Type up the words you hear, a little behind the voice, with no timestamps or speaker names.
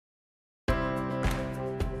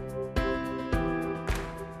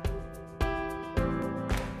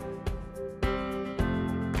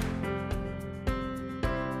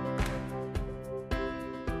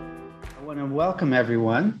want to welcome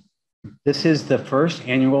everyone. This is the first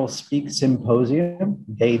annual SPEAK Symposium,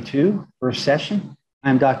 Day 2, first session.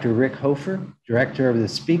 I'm Dr. Rick Hofer, Director of the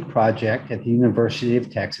SPEAK Project at the University of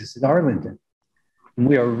Texas at Arlington. And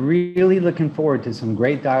we are really looking forward to some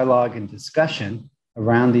great dialogue and discussion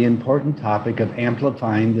around the important topic of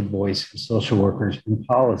amplifying the voice of social workers in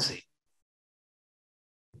policy.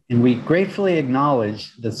 And we gratefully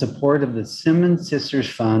acknowledge the support of the Simmons Sister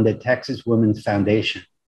Fund at Texas Women's Foundation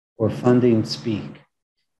for funding SPEAK.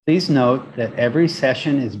 Please note that every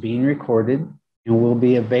session is being recorded and will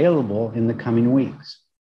be available in the coming weeks.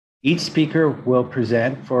 Each speaker will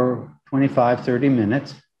present for 25-30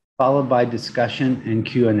 minutes, followed by discussion and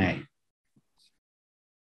Q&A.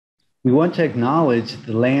 We want to acknowledge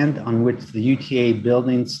the land on which the UTA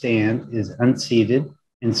building stands is unceded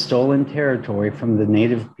and stolen territory from the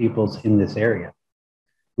native peoples in this area.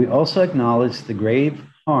 We also acknowledge the grave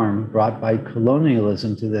harm brought by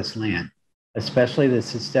colonialism to this land, especially the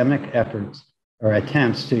systemic efforts or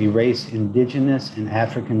attempts to erase indigenous and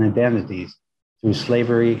African identities through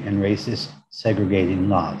slavery and racist segregation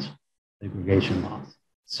laws.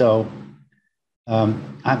 So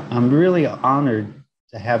I'm really honored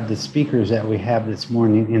to have the speakers that we have this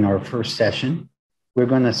morning in our first session. We're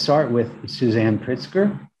going to start with Suzanne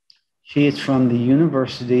Pritzker. She is from the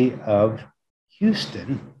University of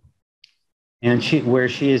Houston, and where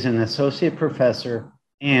she is an associate professor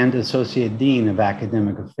and associate dean of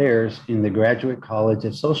academic affairs in the Graduate College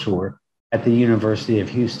of Social Work at the University of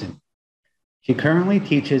Houston. She currently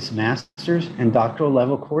teaches master's and doctoral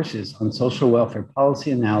level courses on social welfare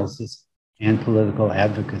policy analysis and political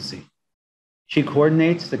advocacy. She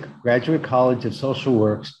coordinates the Graduate College of Social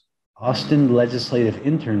Work's Austin Legislative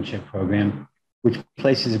Internship Program, which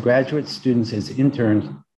places graduate students as interns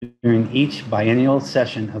during each biennial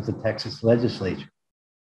session of the Texas legislature.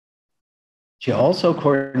 She also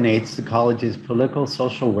coordinates the college's political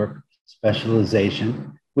social work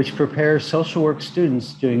specialization, which prepares social work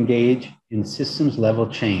students to engage in systems level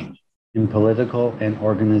change in political and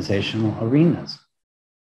organizational arenas.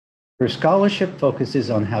 Her scholarship focuses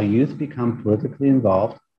on how youth become politically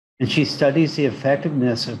involved, and she studies the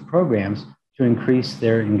effectiveness of programs to increase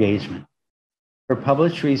their engagement. Her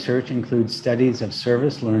published research includes studies of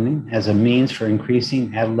service learning as a means for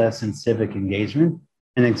increasing adolescent civic engagement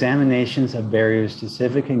and examinations of barriers to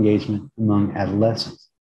civic engagement among adolescents.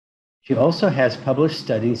 She also has published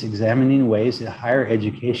studies examining ways that higher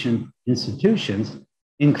education institutions,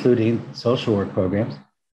 including social work programs,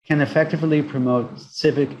 can effectively promote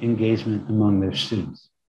civic engagement among their students.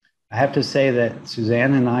 I have to say that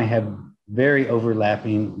Suzanne and I have very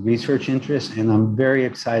overlapping research interests, and I'm very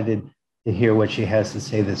excited to hear what she has to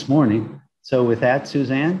say this morning. So with that,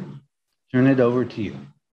 Suzanne, turn it over to you.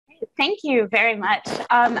 Thank you very much.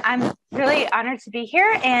 I'm really honored to be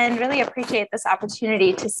here and really appreciate this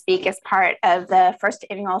opportunity to speak as part of the first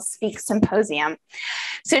annual SPEAK Symposium.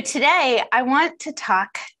 So today I want to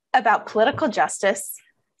talk about political justice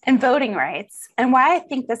and voting rights, and why I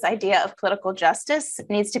think this idea of political justice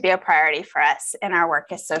needs to be a priority for us in our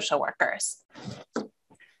work as social workers.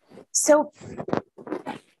 So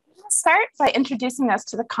let's start by introducing us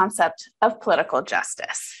to the concept of political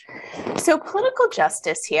justice. So political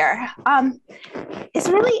justice here is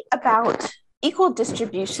really about equal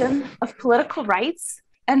distribution of political rights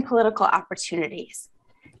and political opportunities.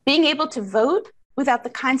 Being able to vote without the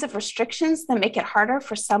kinds of restrictions that make it harder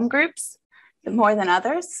for some groups more than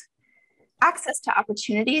others, access to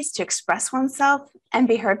opportunities to express oneself and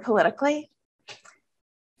be heard politically.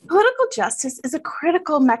 Political justice is a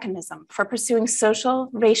critical mechanism for pursuing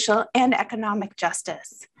social, racial, and economic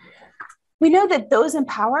justice. We know that those in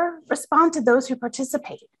power respond to those who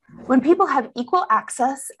participate. When people have equal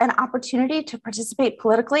access and opportunity to participate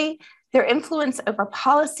politically, their influence over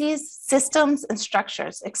policies, systems, and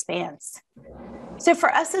structures expands. So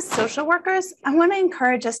for us as social workers, I want to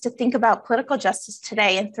encourage us to think about political justice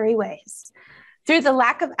today in 3 ways. Through the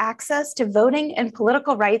lack of access to voting and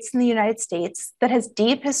political rights in the United States that has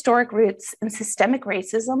deep historic roots in systemic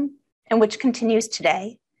racism and which continues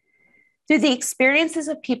today. Through the experiences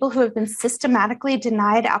of people who have been systematically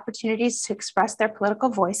denied opportunities to express their political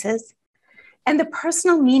voices, and the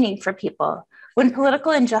personal meaning for people when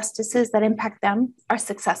political injustices that impact them are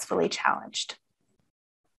successfully challenged.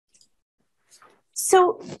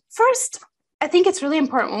 So first, I think it's really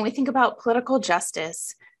important when we think about political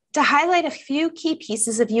justice to highlight a few key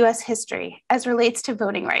pieces of US history as relates to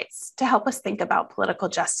voting rights to help us think about political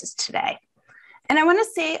justice today. And I want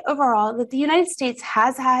to say overall that the United States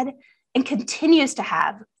has had and continues to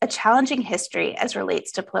have a challenging history as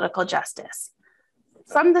relates to political justice.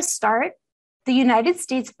 From the start, the United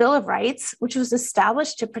States Bill of Rights, which was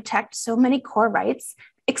established to protect so many core rights,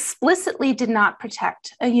 explicitly did not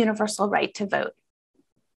protect a universal right to vote.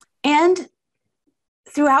 And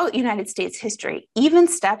throughout United States history, even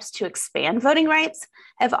steps to expand voting rights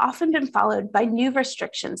have often been followed by new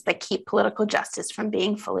restrictions that keep political justice from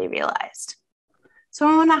being fully realized. So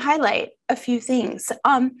I want to highlight a few things.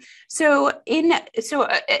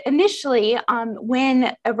 Initially,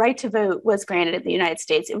 when a right to vote was granted in the United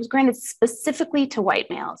States, it was granted specifically to white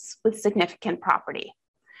males with significant property.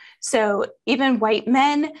 So even white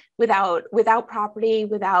men without property,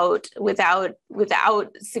 without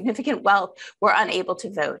significant wealth, were unable to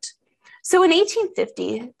vote. So in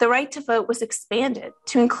 1850, the right to vote was expanded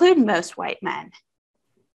to include most white men.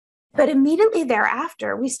 But immediately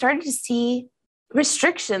thereafter, we started to see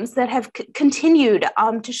restrictions that have continued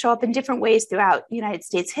to show up in different ways throughout United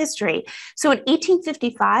States history. So in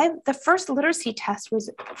 1855, the first literacy test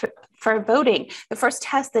was for voting, the first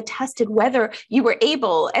test that tested whether you were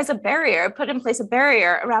able, as a barrier, put in place a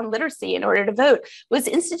barrier around literacy in order to vote, was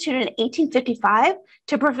instituted in 1855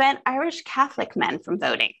 to prevent Irish Catholic men from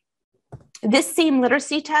voting. This same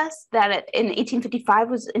literacy test that in 1855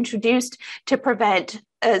 was introduced to prevent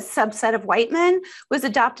a subset of white men was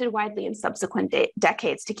adopted widely in subsequent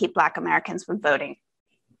decades to keep Black Americans from voting.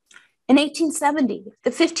 In 1870, the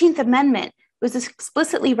 15th Amendment was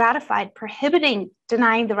explicitly ratified, prohibiting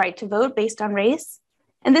denying the right to vote based on race.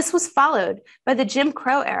 And this was followed by the Jim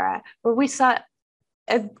Crow era, where we saw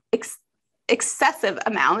an excessive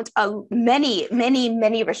amount of many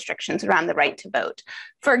restrictions around the right to vote.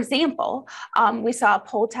 For example, we saw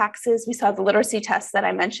poll taxes, we saw the literacy tests that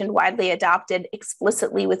I mentioned widely adopted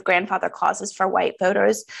explicitly with grandfather clauses for white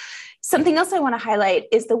voters. Something else I want to highlight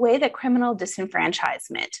is the way that criminal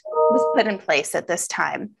disenfranchisement was put in place at this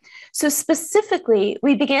time. So specifically,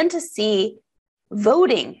 we began to see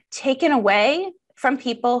voting taken away from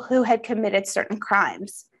people who had committed certain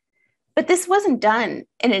crimes. But this wasn't done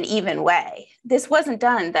in an even way. This wasn't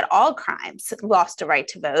done that all crimes lost a right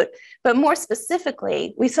to vote, but more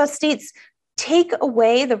specifically, we saw states take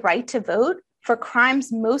away the right to vote for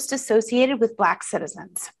crimes most associated with Black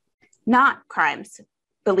citizens, not crimes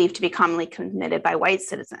believed to be commonly committed by white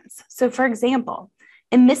citizens. So for example,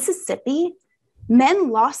 in Mississippi, men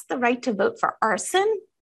lost the right to vote for arson,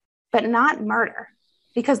 but not murder,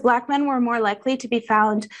 because Black men were more likely to be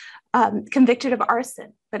found convicted of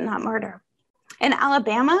arson, but not murder. In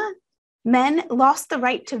Alabama, men lost the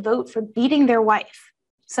right to vote for beating their wife,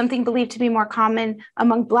 something believed to be more common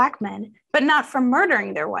among Black men, but not for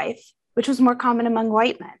murdering their wife, which was more common among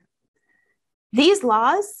white men. These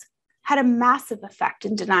laws had a massive effect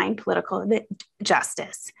in denying political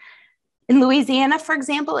justice. In Louisiana, for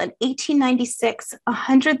example, in 1896,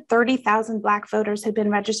 130,000 Black voters had been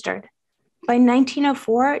registered. By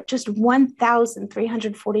 1904, just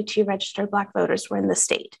 1,342 registered Black voters were in the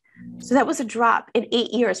state. So that was a drop in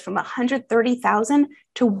 8 years from 130,000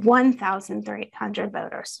 to 1,300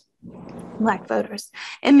 voters, Black voters.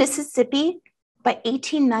 In Mississippi, by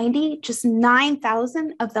 1890, just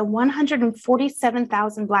 9,000 of the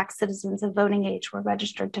 147,000 Black citizens of voting age were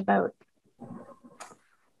registered to vote.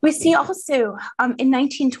 We see also in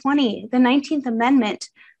 1920, the 19th Amendment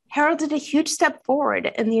heralded a huge step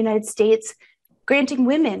forward in the United States, granting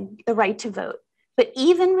women the right to vote. But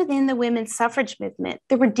even within the women's suffrage movement,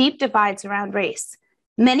 there were deep divides around race.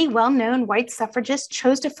 Many well-known white suffragists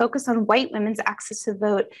chose to focus on white women's access to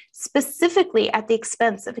vote, specifically at the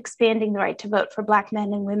expense of expanding the right to vote for Black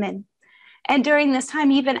men and women. And during this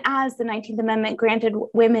time, even as the 19th Amendment granted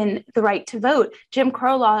women the right to vote, Jim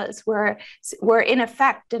Crow laws were in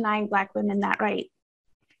effect denying Black women that right.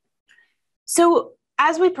 So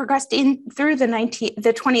as we progressed through the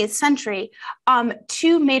 20th century,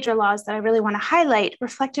 two major laws that I really want to highlight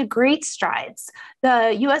reflected great strides.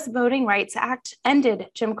 The U.S. Voting Rights Act ended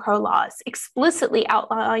Jim Crow laws, explicitly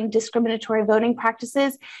outlawing discriminatory voting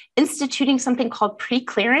practices, instituting something called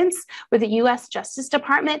pre-clearance, where the U.S. Justice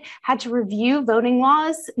Department had to review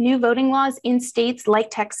new voting laws in states like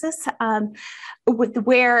Texas,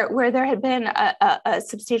 where there had been a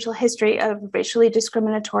substantial history of racially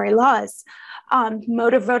discriminatory laws.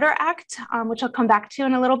 Motor Voter Act, which I'll come back to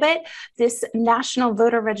in a little bit. This National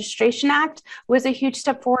Voter Registration Act was a huge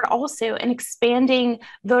step forward also in expanding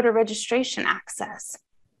voter registration access.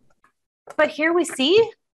 But here we see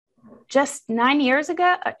just 8 years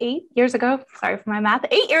ago, sorry for my math,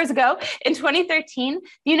 8 years ago, in 2013,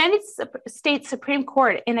 the United States Supreme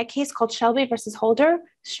Court, in a case called Shelby versus Holder,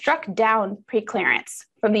 struck down pre-clearance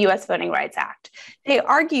from the U.S. Voting Rights Act. They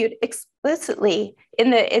argued explicitly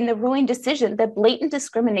in the ruling decision that blatant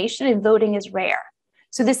discrimination in voting is rare.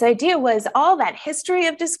 So this idea was all that history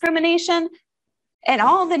of discrimination, And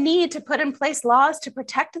all the need to put in place laws to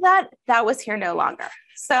protect that was here no longer.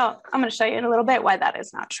 So I'm going to show you in a little bit why that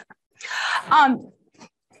is not true.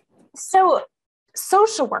 So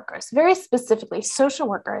social workers, very specifically, social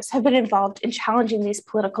workers have been involved in challenging these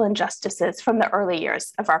political injustices from the early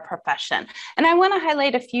years of our profession. And I want to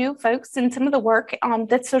highlight a few folks and some of the work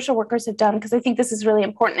that social workers have done, because I think this is really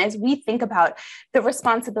important as we think about the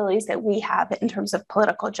responsibilities that we have in terms of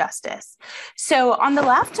political justice. So on the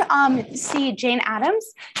left, you see Jane Addams,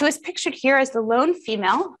 who is pictured here as the lone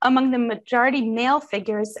female among the majority male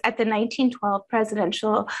figures at the 1912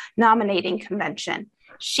 presidential nominating convention.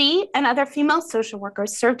 She and other female social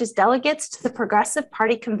workers served as delegates to the Progressive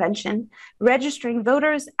Party convention, registering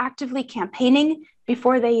voters, actively campaigning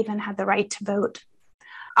before they even had the right to vote.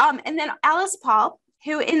 And then Alice Paul,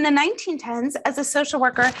 who in the 1910s, as a social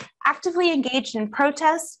worker, actively engaged in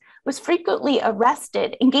protests, was frequently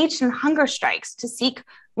arrested, engaged in hunger strikes to seek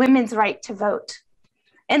women's right to vote.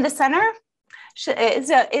 In the center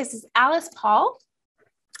is Alice Paul.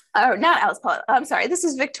 Or not Alice Paul, I'm sorry, this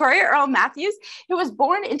is Victoria Earl Matthews, who was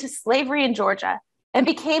born into slavery in Georgia and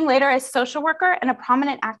became later a social worker and a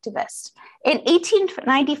prominent activist. In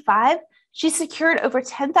 1895, she secured over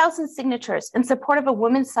 10,000 signatures in support of a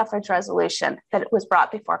women's suffrage resolution that was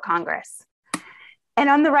brought before Congress. And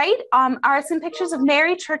on the right are some pictures of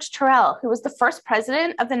Mary Church Terrell, who was the first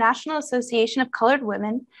president of the National Association of Colored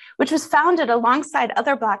Women, which was founded alongside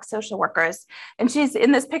other Black social workers. And she's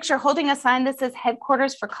in this picture holding a sign that says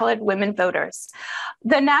Headquarters for Colored Women Voters.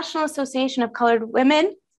 The National Association of Colored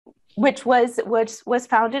Women, which was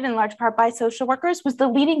founded in large part by social workers, was the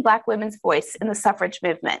leading Black women's voice in the suffrage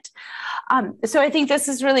movement. So I think this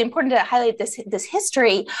is really important to highlight this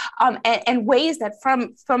history and ways that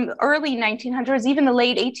from early 1900s, even the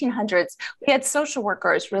late 1800s, we had social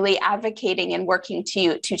workers really advocating and working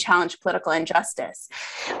to challenge political injustice.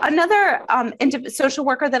 Another social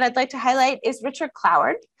worker that I'd like to highlight is Richard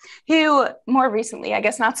Cloward, who more recently, I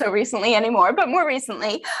guess not so recently anymore, but more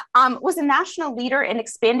recently, was a national leader in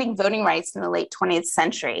expanding voting rights in the late 20th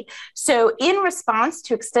century. So in response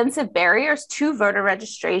to extensive barriers to voter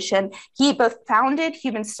registration, he both founded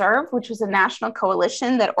Human Serve, which was a national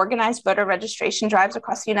coalition that organized voter registration drives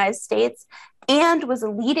across the United States, and was a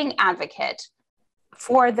leading advocate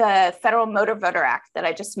for the Federal Motor Voter Act that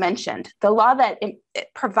I just mentioned, the law that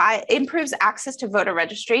improves access to voter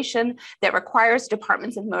registration, that requires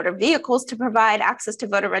departments of motor vehicles to provide access to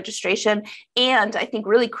voter registration, and I think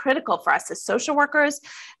really critical for us as social workers,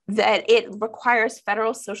 that it requires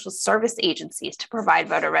federal social service agencies to provide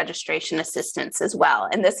voter registration assistance as well.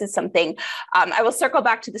 And this is something, I will circle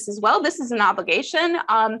back to this as well. This is an obligation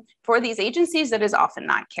for these agencies that is often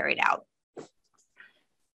not carried out.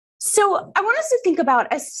 So I want us to think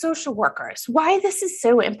about, as social workers, why this is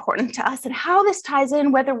so important to us and how this ties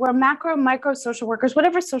in, whether we're macro, micro social workers,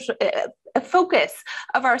 whatever social focus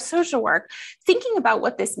of our social work, thinking about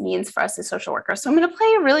what this means for us as social workers. So I'm going to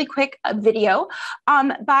play a really quick video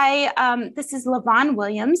this is LaVon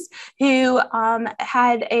Williams, who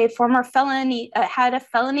had a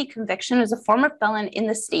felony conviction as a former felon in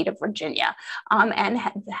the state of Virginia, and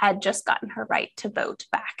had just gotten her right to vote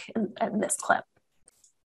back in this clip.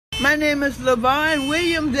 My name is LaVon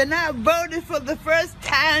Williams, and I voted for the first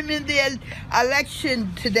time in the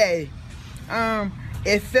election today.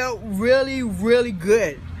 It felt really, really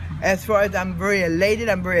good. As far as I'm very elated,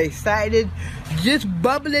 I'm very excited. Just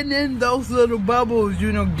bubbling in those little bubbles,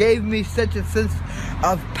 gave me such a sense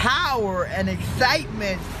of power and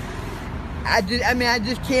excitement. I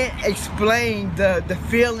just can't explain the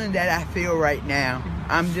feeling that I feel right now.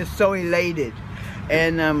 I'm just so elated.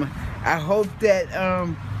 And I hope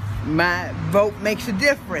that my vote makes a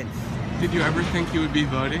difference. Did you ever think you would be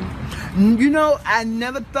voting? I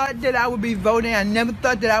never thought that I would be voting. I never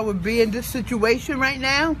thought that I would be in this situation right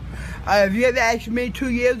now. If you had asked me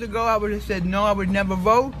 2 years ago, I would have said no, I would never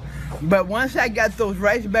vote. But once I got those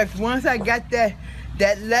rights back, once I got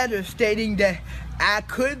that letter stating that I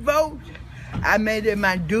could vote, I made it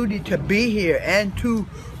my duty to be here and to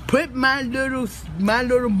put my little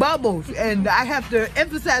bubbles, and I have to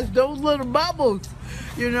emphasize those little bubbles,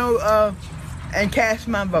 and cast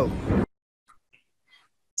my vote.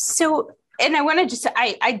 So, and I want to just,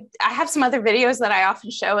 I have some other videos that I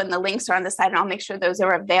often show, and the links are on the side, and I'll make sure those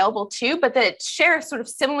are available too, but that share sort of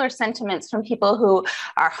similar sentiments from people who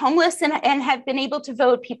are homeless and have been able to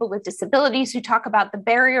vote, people with disabilities who talk about the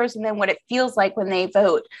barriers and then what it feels like when they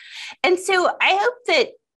vote. And so I hope that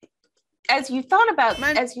as you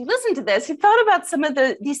listen to this, you thought about some of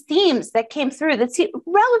these themes that came through that's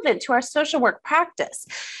relevant to our social work practice.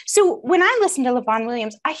 So when I listen to LaVon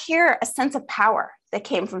Williams, I hear a sense of power that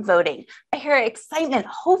came from voting. I hear excitement,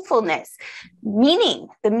 hopefulness, meaning,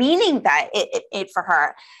 the meaning that it for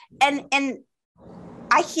her. And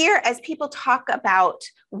I hear as people talk about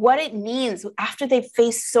what it means after they've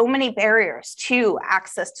faced so many barriers to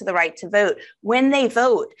access to the right to vote, when they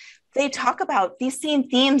vote, they talk about these same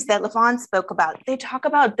themes that LaVon spoke about. They talk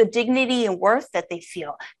about the dignity and worth that they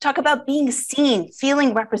feel, talk about being seen,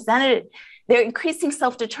 feeling represented. They're increasing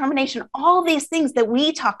self-determination, all these things that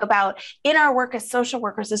we talk about in our work as social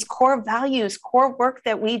workers as core values, core work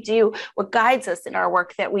that we do, what guides us in our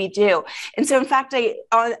work that we do. And so in fact,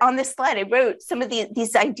 on this slide, I wrote some of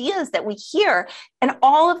these ideas that we hear, and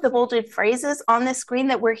all of the bolded phrases on this screen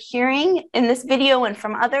that we're hearing in this video and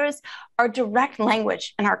from others are direct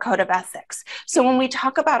language in our code of ethics. So when we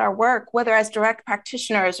talk about our work, whether as direct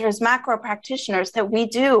practitioners or as macro practitioners that we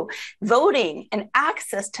do, voting and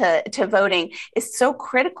access to voting is so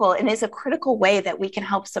critical and is a critical way that we can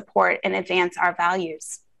help support and advance our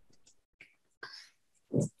values.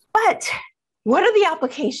 But what are the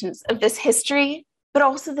applications of this history, but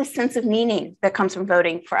also the sense of meaning that comes from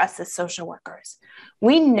voting for us as social workers?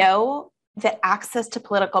 We know that access to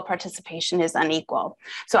political participation is unequal.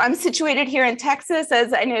 So I'm situated here in Texas,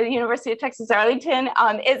 as I know the University of Texas Arlington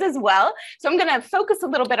is as well. So I'm going to focus a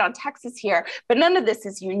little bit on Texas here, but none of this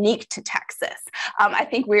is unique to Texas. I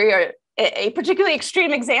think we are a particularly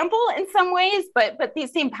extreme example in some ways, but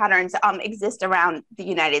these same patterns exist around the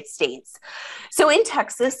United States. So in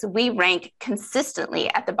Texas, we rank consistently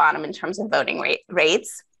at the bottom in terms of voting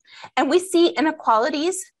rates, and we see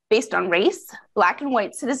inequalities based on race. Black and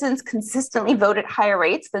white citizens consistently vote at higher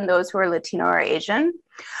rates than those who are Latino or Asian.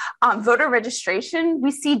 Voter registration,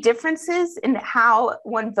 we see differences in how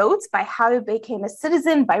one votes by how they became a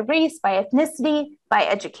citizen, by race, by ethnicity, by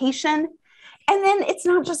education. And then it's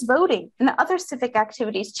not just voting and other civic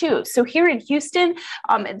activities too. So here in Houston,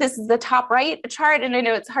 this is the top right chart, and I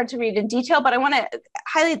know it's hard to read in detail, but I want to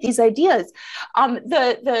highlight these ideas.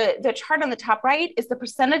 The chart on the top right is the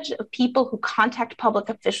percentage of people who contact public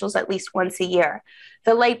officials at least once a year.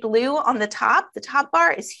 The light blue on the top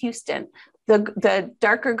bar is Houston. The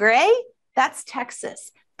darker gray, that's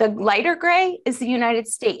Texas. The lighter gray is the United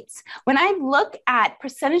States. When I look at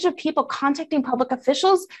percentage of people contacting public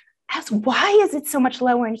officials, why is it so much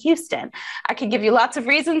lower in Houston? I could give you lots of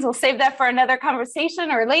reasons. We'll save that for another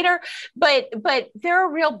conversation or later. But there are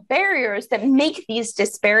real barriers that make these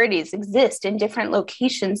disparities exist in different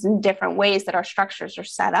locations in different ways that our structures are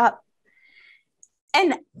set up.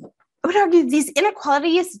 And I would argue these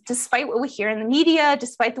inequalities, despite what we hear in the media,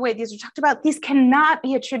 despite the way these are talked about, these cannot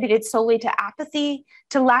be attributed solely to apathy,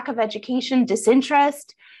 to lack of education,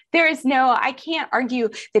 disinterest. I can't argue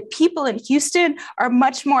that people in Houston are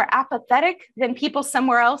much more apathetic than people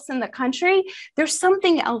somewhere else in the country. There's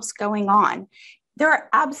something else going on. There are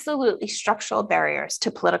absolutely structural barriers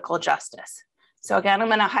to political justice. So again, I'm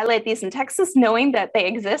going to highlight these in Texas, knowing that they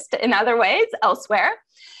exist in other ways elsewhere.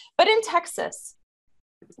 But in Texas,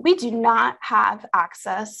 we do not have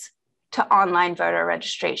access to online voter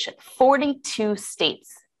registration. 42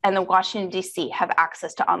 states and the Washington, D.C. have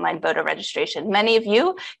access to online voter registration. Many of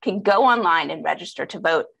you can go online and register to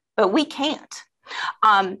vote, but we can't.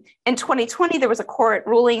 In 2020, there was a court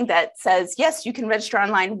ruling that says, yes, you can register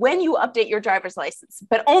online when you update your driver's license,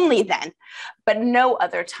 but only then, but no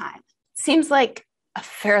other time. Seems like a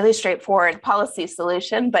fairly straightforward policy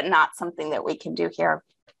solution, but not something that we can do here.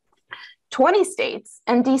 20 states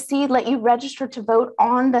and DC let you register to vote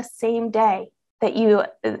on the same day that you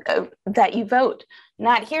vote.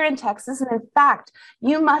 Not here in Texas. And in fact,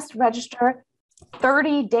 you must register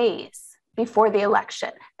 30 days before the election.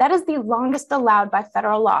 That is the longest allowed by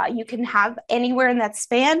federal law. You can have anywhere in that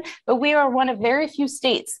span, but we are one of very few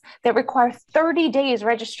states that require 30 days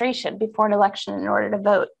registration before an election in order to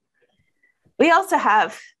vote. We also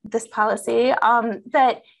have this policy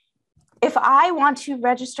that if I want to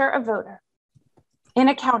register a voter in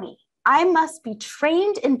a county, I must be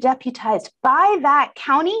trained and deputized by that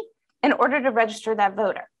county in order to register that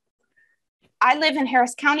voter. I live in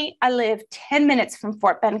Harris County. I live 10 minutes from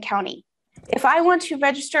Fort Bend County. If I want to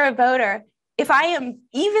register a voter,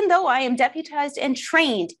 even though I am deputized and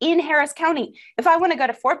trained in Harris County, if I want to go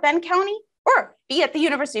to Fort Bend County or be at the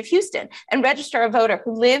University of Houston and register a voter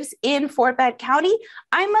who lives in Fort Bend County,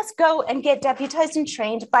 I must go and get deputized and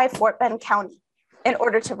trained by Fort Bend County in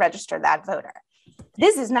order to register that voter.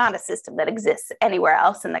 This is not a system that exists anywhere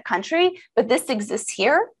else in the country, but this exists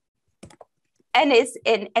here and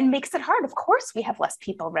makes it hard. Of course, we have less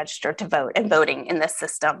people registered to vote and voting in this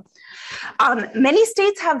system. Many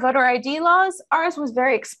states have voter ID laws. Ours was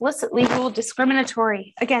very explicitly ruled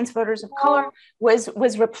discriminatory against voters of color,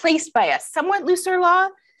 was replaced by a somewhat looser law,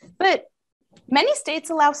 but Many states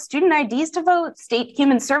allow student IDs to vote, state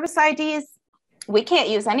human service IDs. We can't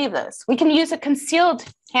use any of those. We can use a concealed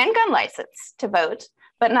handgun license to vote,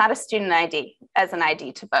 but not a student ID as an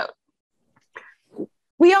ID to vote.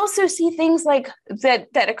 We also see things like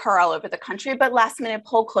that occur all over the country, but last minute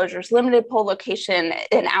poll closures, limited poll location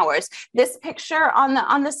in hours. This picture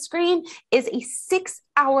on the screen is a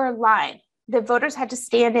 6-hour line that voters had to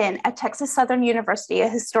stand in at Texas Southern University, a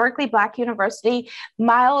historically Black university,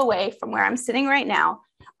 mile away from where I'm sitting right now,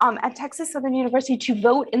 at Texas Southern University to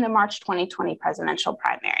vote in the March 2020 presidential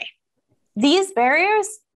primary. These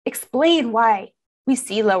barriers explain why we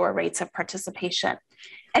see lower rates of participation.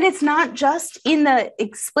 And it's not just in the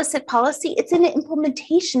explicit policy, it's in the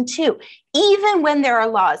implementation too. Even when there are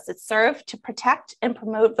laws that serve to protect and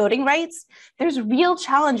promote voting rights, there's real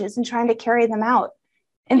challenges in trying to carry them out.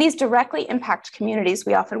 And these directly impact communities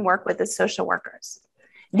we often work with as social workers.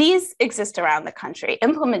 These exist around the country,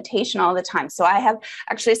 implementation all the time. So I have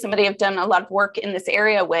actually somebody I've done a lot of work in this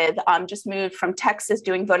area with, just moved from Texas,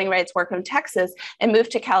 doing voting rights work in Texas, and moved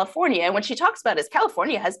to California. And what she talks about is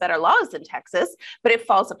California has better laws than Texas, but it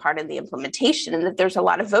falls apart in the implementation, and that there's a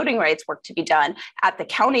lot of voting rights work to be done at the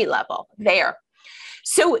county level there.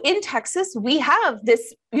 So in Texas, we have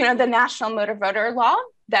this, the National Motor Voter Law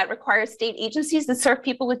that requires state agencies that serve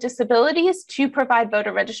people with disabilities to provide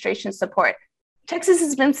voter registration support. Texas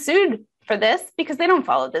has been sued for this because they don't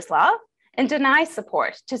follow this law and deny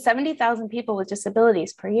support to 70,000 people with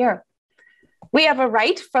disabilities per year. We have a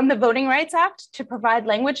right from the Voting Rights Act to provide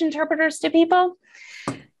language interpreters to people.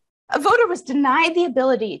 A voter was denied the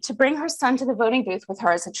ability to bring her son to the voting booth with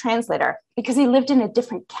her as a translator because he lived in a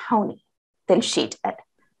different county than she did.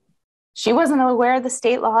 She wasn't aware the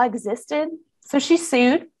state law existed, so she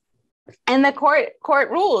sued. And the court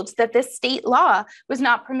ruled that this state law was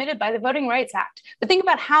not permitted by the Voting Rights Act. But think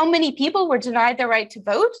about how many people were denied their right to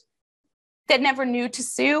vote that never knew to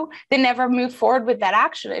sue, that never moved forward with that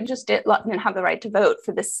action and just didn't have the right to vote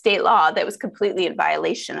for this state law that was completely in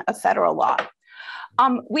violation of federal law.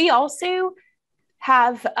 We also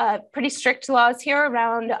have pretty strict laws here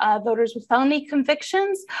around voters with felony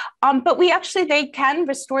convictions, but they can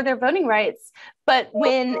restore their voting rights. But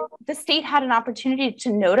when the state had an opportunity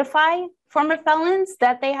to notify former felons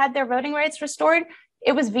that they had their voting rights restored,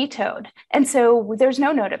 it was vetoed. And so there's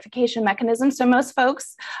no notification mechanism. So most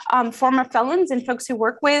folks, former felons and folks who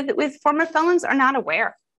work with former felons are not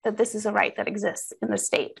aware that this is a right that exists in the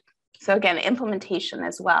state. So again, implementation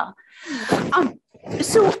as well.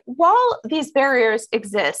 So while these barriers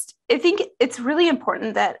exist, I think it's really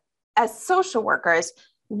important that as social workers,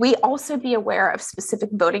 we also be aware of specific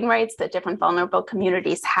voting rights that different vulnerable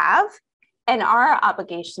communities have and our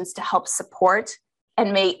obligations to help support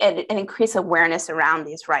and increase awareness around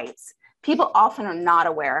these rights. People often are not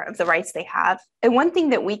aware of the rights they have. And one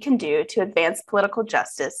thing that we can do to advance political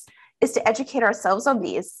justice is to educate ourselves on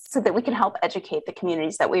these so that we can help educate the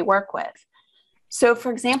communities that we work with. So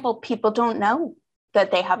for example, people don't know that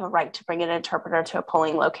they have a right to bring an interpreter to a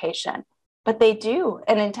polling location, but they do.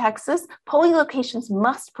 And in Texas, polling locations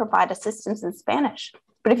must provide assistance in Spanish.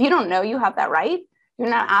 But if you don't know you have that right, you're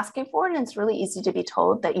not asking for it, and it's really easy to be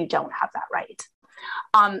told that you don't have that right.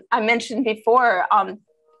 I mentioned before,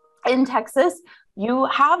 in Texas, you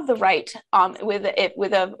have the right with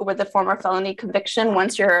a former felony conviction.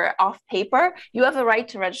 Once you're off paper, you have the right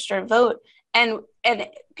to register to vote. And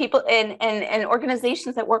people and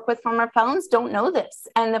organizations that work with former felons don't know this,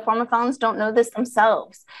 and the former felons don't know this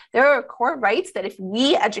themselves. There are core rights that if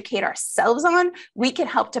we educate ourselves on, we can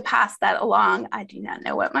help to pass that along. I do not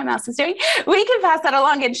know what my mouse is doing. We can pass that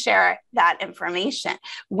along and share that information.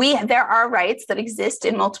 There are rights that exist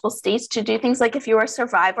in multiple states to do things like if you're a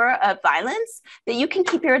survivor of violence, that you can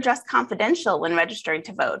keep your address confidential when registering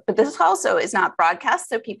to vote. But this also is not broadcast,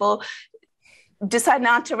 so people decide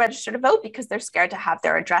not to register to vote because they're scared to have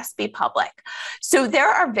their address be public. So there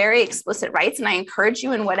are very explicit rights, and I encourage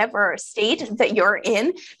you in whatever state that you're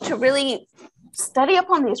in to really study up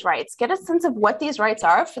on these rights, get a sense of what these rights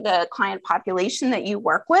are for the client population that you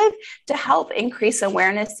work with to help increase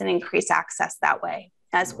awareness and increase access that way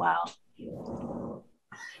as well.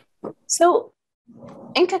 So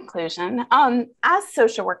in conclusion, as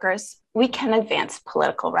social workers, we can advance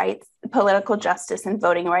political rights, political justice, and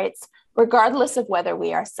voting rights, regardless of whether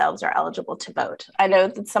we ourselves are eligible to vote. I know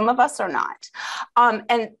that some of us are not.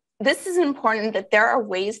 And this is important that there are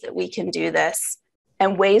ways that we can do this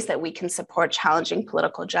and ways that we can support challenging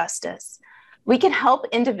political justice. We can help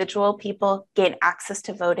individual people gain access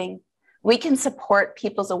to voting. We can support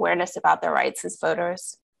people's awareness about their rights as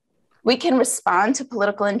voters. We can respond to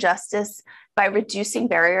political injustice by reducing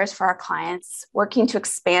barriers for our clients, working to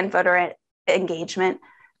expand voter engagement,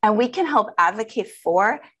 And we can help advocate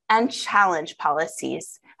for and challenge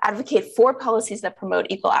policies, advocate for policies that promote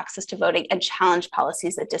equal access to voting and challenge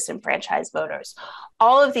policies that disenfranchise voters.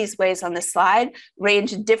 All of these ways on this slide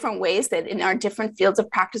range in different ways that in our different fields of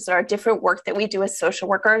practice or our different work that we do as social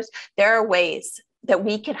workers, there are ways that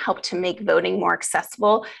we can help to make voting more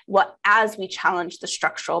accessible as we challenge the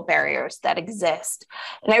structural barriers that exist.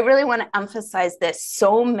 And I really want to emphasize this.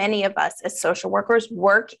 So many of us as social workers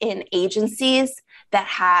work in agencies that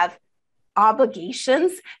have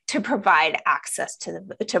obligations to provide access to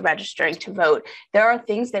registering to vote. There are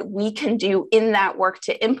things that we can do in that work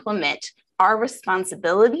to implement our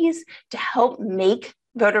responsibilities to help make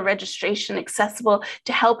voter registration accessible,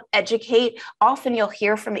 to help educate. Often you'll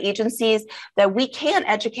hear from agencies that we can't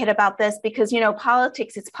educate about this because,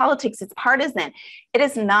 politics, it's partisan. It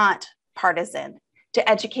is not partisan to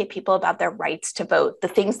educate people about their rights to vote. The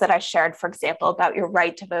things that I shared, for example, about your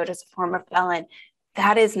right to vote as a former felon,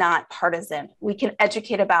 that is not partisan. We can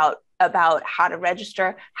educate about how to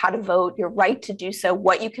register, how to vote, your right to do so,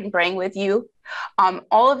 what you can bring with you.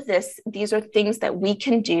 All of these are things that we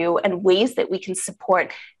can do and ways that we can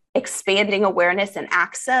support expanding awareness and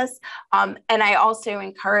access. And I also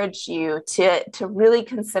encourage you to really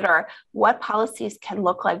consider what policies can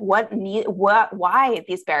look like, why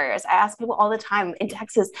these barriers. I ask people all the time in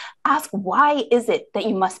Texas, ask why is it that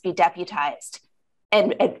you must be deputized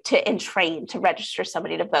and trained to register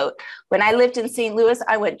somebody to vote. When I lived in St. Louis,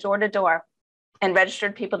 I went door to door and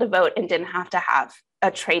registered people to vote and didn't have to have a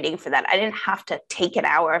training for that. I didn't have to take an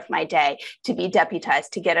hour of my day to be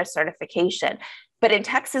deputized to get a certification. But in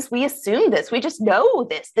Texas, we assume this. We just know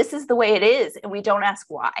this. This is the way it is, and we don't ask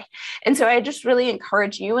why. And so I just really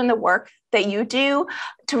encourage you in the work that you do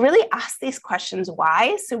to really ask these questions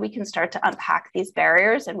why, so we can start to unpack these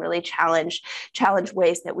barriers and really challenge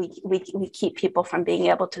ways that we keep people from being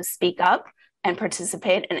able to speak up and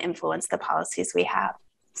participate and influence the policies we have.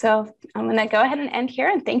 So I'm going to go ahead and end here,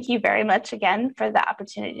 and thank you very much again for the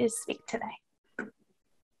opportunity to speak today.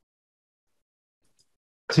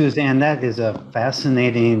 Suzanne, that is a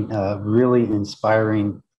fascinating, really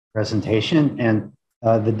inspiring presentation. And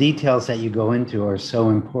the details that you go into are so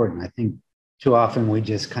important. I think too often we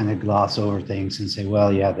just kind of gloss over things and say,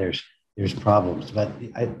 well, yeah, there's problems. But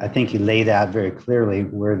I think you laid out very clearly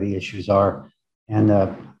where the issues are.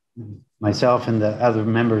 And myself and the other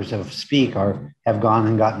members of SPEAK have gone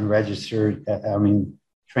and gotten registered,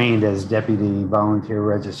 trained as deputy volunteer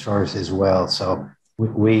registrars as well. So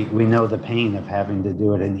we know the pain of having to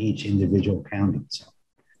do it in each individual county. So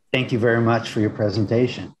thank you very much for your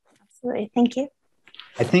presentation. Absolutely, thank you.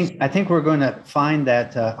 I think we're going to find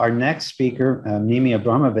that our next speaker, Mimi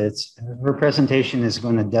Abramovitz, her presentation is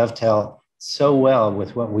going to dovetail so well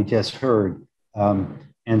with what we just heard.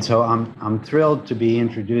 And so I'm thrilled to be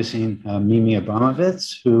introducing Mimi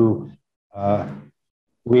Abramovitz, who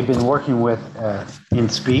we've been working with in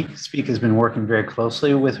SPEAK. SPEAK has been working very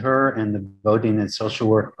closely with her and the voting and social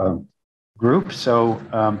work group. So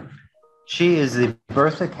she is the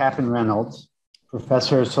Bertha Cappan Reynolds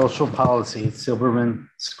Professor of Social Policy at Silberman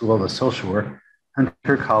School of Social Work,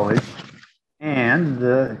 Hunter College, and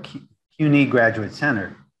the CUNY Graduate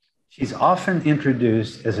Center. She's often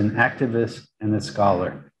introduced as an activist and a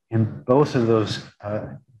scholar, and both of those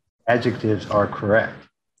adjectives are correct.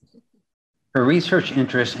 Her research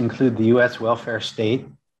interests include the U.S. welfare state,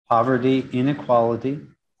 poverty, inequality,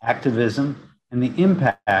 activism, and the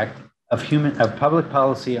impact of public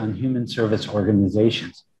policy on human service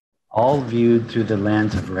organizations, all viewed through the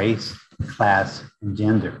lens of race, class, and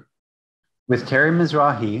gender. With Terry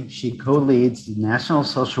Mizrahi, she co-leads the National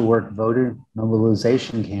Social Work Voter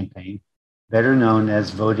Mobilization Campaign, better known as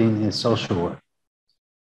Voting is Social Work.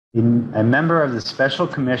 A member of the Special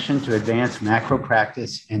Commission to Advance Macro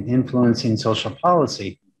Practice and Influencing Social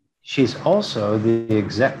Policy, she's also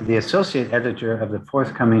the associate editor of the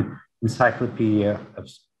forthcoming Encyclopedia of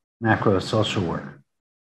Macro Social Work.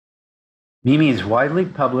 Mimi is widely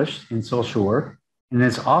published in social work and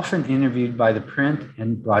is often interviewed by the print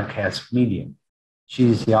and broadcast media. She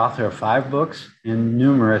is the author of 5 books and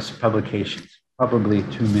numerous publications, probably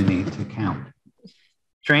too many to count.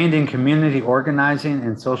 Trained in community organizing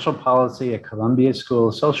and social policy at Columbia School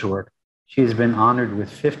of Social Work, she has been honored with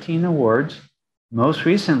 15 awards, most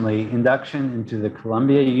recently induction into the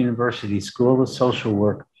Columbia University School of Social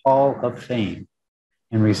Work Hall of Fame,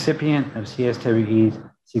 and recipient of CSWE's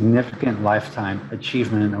Significant Lifetime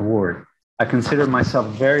Achievement Award. I consider myself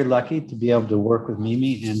very lucky to be able to work with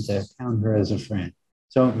Mimi and to count her as a friend.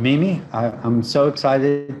 So Mimi, I'm so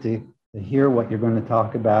excited to hear what you're going to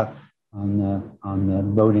talk about on the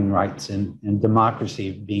voting rights and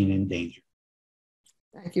democracy being in danger.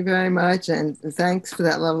 Thank you very much, and thanks for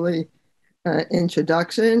that lovely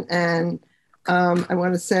introduction. And I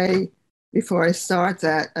want to say before I start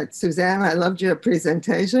that, Suzanne, I loved your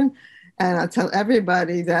presentation, and I'll tell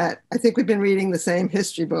everybody that I think we've been reading the same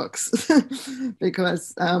history books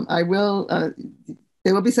because there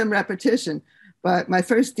will be some repetition, but my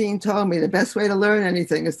first dean told me the best way to learn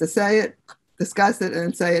anything is to say it, discuss it,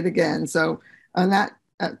 and say it again. So on that,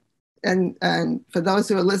 and for those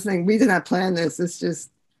who are listening, we did not plan this. This just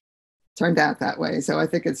turned out that way. So I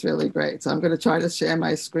think it's really great. So I'm going to try to share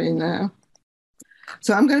my screen now.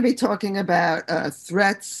 So I'm going to be talking about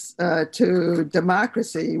threats to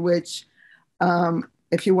democracy, which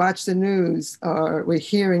if you watch the news, we're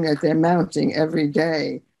hearing that they're mounting every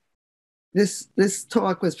day. This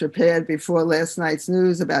talk was prepared before last night's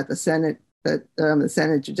news about the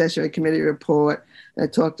Senate Judiciary Committee report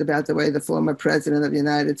that talked about the way the former president of the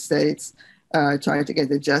United States tried to get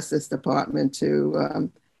the Justice Department to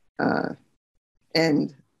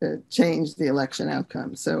change the election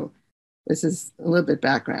outcome. So this is a little bit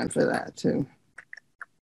background for that too.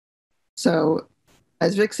 So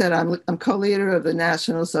as Vic said, I'm co-leader of the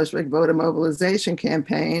National Socialist Voter Mobilization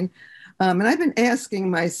Campaign. And I've been asking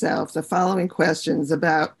myself the following questions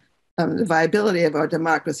about the viability of our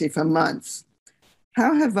democracy for months.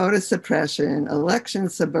 How have voter suppression, election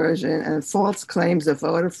subversion, and false claims of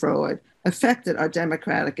voter fraud affected our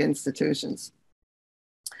democratic institutions?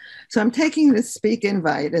 So I'm taking this Speak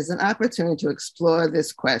Invite as an opportunity to explore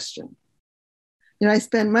this question. You know, I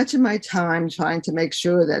spend much of my time trying to make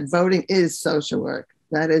sure that voting is social work.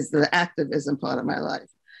 That is the activism part of my life.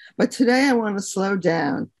 But today I want to slow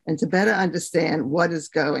down and to better understand what is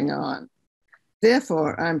going on.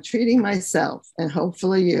 Therefore, I'm treating myself and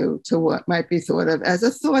hopefully you to what might be thought of as a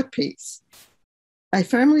thought piece. I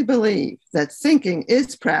firmly believe that thinking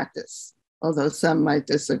is practice, although some might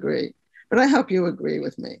disagree, but I hope you agree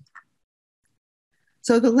with me.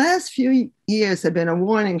 So the last few years have been a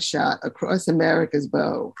warning shot across America's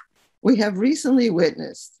bow. We have recently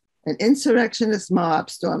witnessed an insurrectionist mob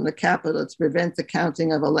storm the Capitol to prevent the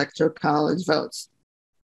counting of electoral college votes,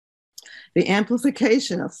 the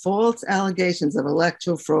amplification of false allegations of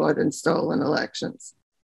electoral fraud and stolen elections.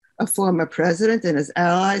 A former president and his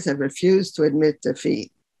allies have refused to admit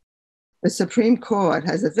defeat. The Supreme Court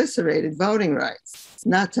has eviscerated voting rights,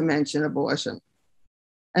 not to mention abortion.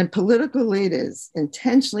 And political leaders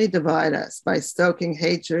intentionally divide us by stoking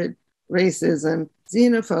hatred, racism,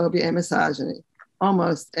 xenophobia, and misogyny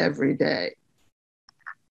almost every day.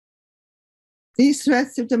 These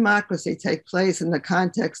threats to democracy take place in the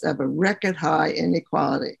context of a record high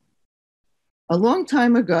inequality. A long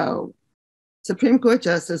time ago, Supreme Court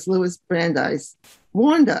Justice Louis Brandeis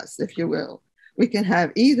warned us, if you will, we can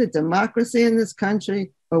have either democracy in this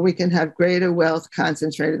country or we can have greater wealth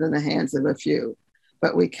concentrated in the hands of a few,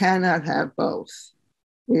 but we cannot have both.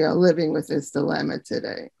 We are living with this dilemma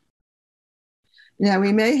today. Now,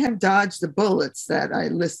 we may have dodged the bullets that I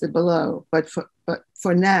listed below, but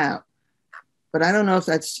for now, but I don't know if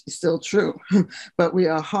that's still true, but we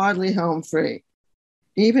are hardly home free.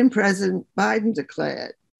 Even President Biden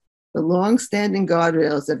declared the longstanding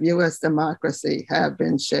guardrails of US democracy have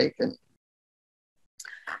been shaken.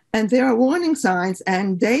 And there are warning signs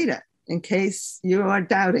and data in case you are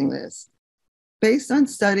doubting this. Based on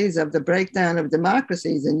studies of the breakdown of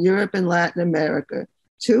democracies in Europe and Latin America,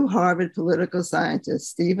 two Harvard political scientists,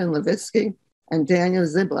 Stephen Levitsky and Daniel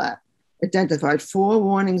Ziblatt, identified 4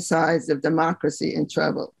 warning signs of democracy in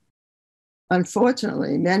trouble.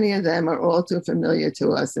 Unfortunately, many of them are all too familiar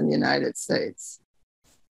to us in the United States.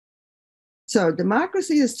 So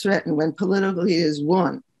democracy is threatened when political leaders,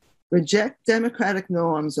 1, reject democratic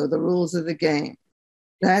norms or the rules of the game.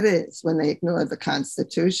 That is, when they ignore the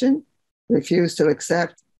Constitution, refuse to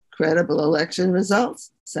accept credible election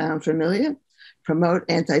results, sound familiar? Promote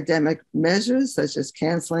anti-democratic measures such as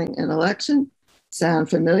canceling an election,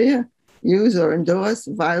 sound familiar? Use or endorse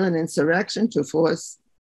violent insurrection to force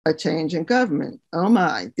a change in government. Oh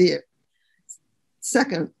my dear.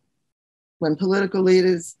 Second, when political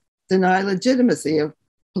leaders deny legitimacy of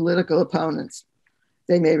political opponents.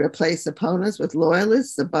 They may replace opponents with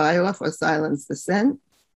loyalists to buy off or silence dissent,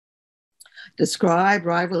 describe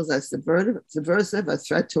rivals as subversive, a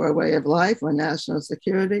threat to our way of life or national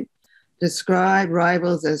security, describe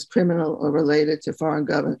rivals as criminal or related to foreign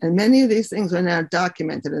government. And many of these things are now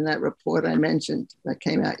documented in that report I mentioned that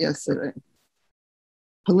came out yesterday.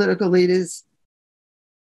 Political leaders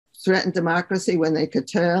threaten democracy when they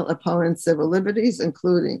curtail opponents' civil liberties,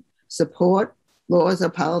 including support laws or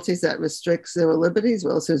policies that restrict civil liberties.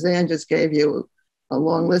 Well, Suzanne just gave you a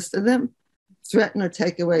long list of them. Threaten or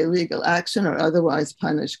take away legal action or otherwise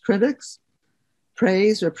punish critics.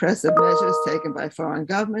 praise repressive measures taken by foreign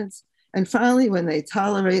governments, and finally, when they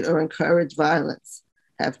tolerate or encourage violence,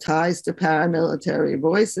 have ties to paramilitary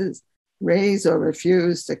voices, raise or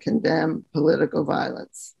refuse to condemn political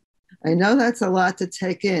violence. I know that's a lot to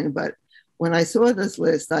take in, but when I saw this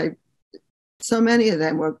list, so many of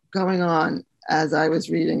them were going on as I was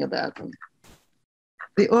reading about them.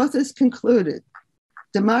 The authors concluded,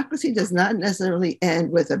 democracy does not necessarily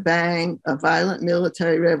end with a bang, a violent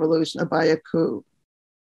military revolution, or by a coup.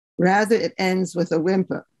 Rather, it ends with a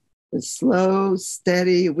whimper, the slow,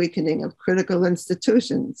 steady weakening of critical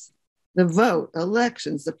institutions, the vote,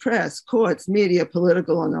 elections, the press, courts, media,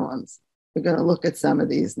 political norms. We're going to look at some of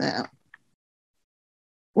these now.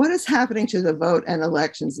 What is happening to the vote and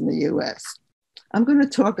elections in the US? I'm going to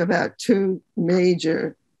talk about two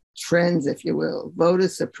major trends, if you will, voter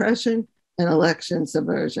suppression and election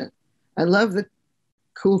subversion. I love the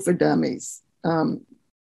Cool for Dummies.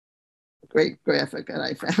 Great graphic that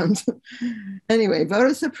I found. Anyway,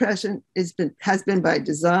 voter suppression has been by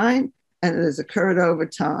design, and it has occurred over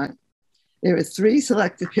time. There are three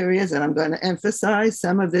selected periods, and I'm going to emphasize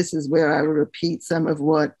some of this is where I will repeat some of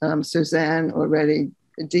what Suzanne already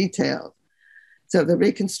detailed. So the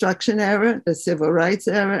Reconstruction era, the Civil Rights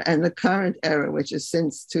era, and the current era, which is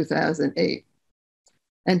since 2008.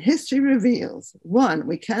 And history reveals, one,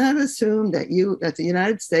 we cannot assume that the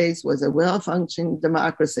United States was a well-functioning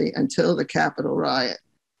democracy until the Capitol riot.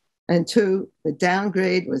 And two, the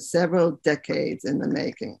downgrade was several decades in the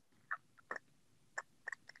making.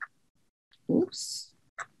 Oops.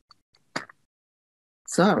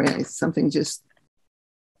 Sorry, something just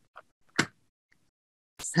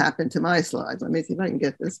happened to my slides. Let me see if I can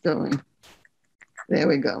get this going. There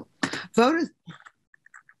we go. Voter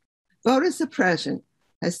suppression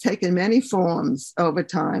has taken many forms over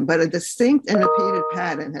time, but a distinct and repeated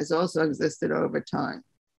pattern has also existed over time.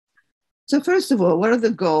 So first of all, what are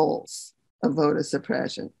the goals of voter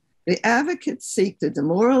suppression? The advocates seek to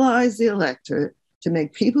demoralize the electorate, to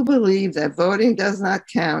make people believe that voting does not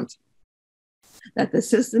count, that the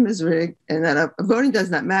system is rigged, and that voting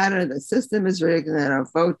does not matter, the system is rigged, and that our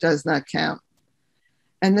vote does not count.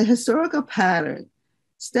 And the historical pattern,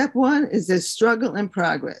 step one is this struggle in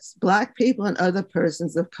progress. Black people and other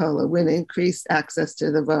persons of color win increased access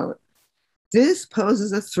to the vote. This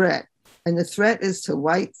poses a threat, and the threat is to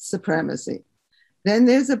white supremacy. Then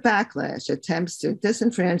there's a backlash, attempts to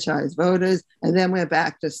disenfranchise voters, and then we're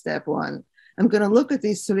back to step one. I'm going to look at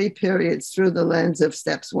these three periods through the lens of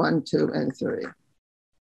steps 1, 2, and 3.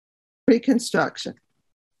 Reconstruction.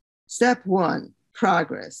 Step one,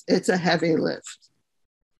 progress. It's a heavy lift.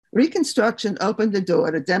 Reconstruction opened the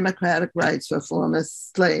door to democratic rights for former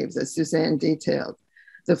slaves, as Suzanne detailed.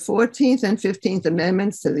 The 14th and 15th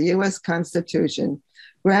Amendments to the US Constitution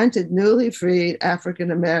granted newly freed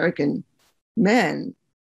African-American men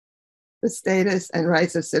the status and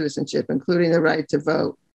rights of citizenship, including the right to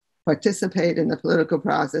vote, participate in the political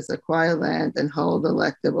process, acquire land, and hold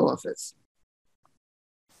elective office.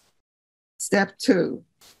 Step two,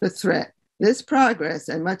 the threat. This progress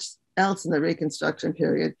and much else in the Reconstruction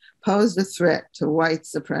period posed a threat to white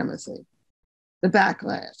supremacy. The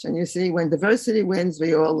backlash, and you see when diversity wins,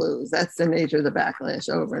 we all lose. That's the nature of the backlash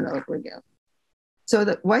over and over again. So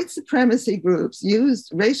that white supremacy groups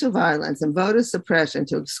used racial violence and voter suppression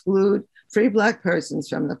to exclude free Black persons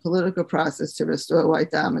from the political process to restore white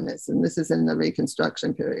dominance. And this is in the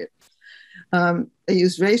Reconstruction period. They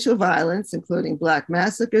used racial violence, including Black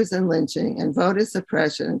massacres and lynching, and voter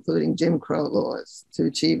suppression, including Jim Crow laws, to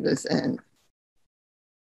achieve this end.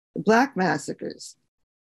 The Black massacres.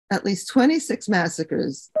 At least 26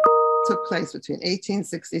 massacres took place between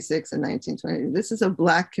 1866 and 1920. This is of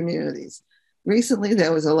Black communities. Recently,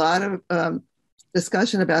 there was a lot of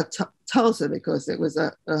discussion about Tulsa because it was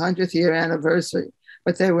a 100th year anniversary,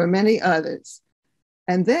 but there were many others.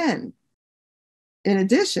 And then, in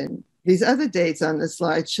addition, these other dates on the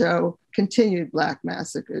slide show continued Black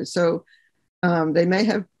massacres. So they may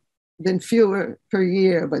have been fewer per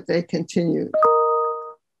year, but they continued.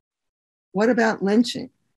 What about lynching?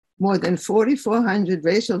 More than 4,400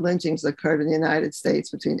 racial lynchings occurred in the United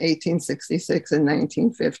States between 1866 and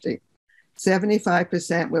 1950.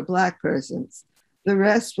 75% were Black persons. The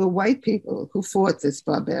rest were white people who fought this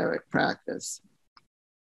barbaric practice.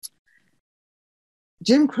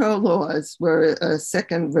 Jim Crow laws were a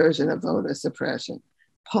second version of voter suppression.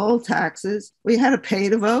 Poll taxes, we had to pay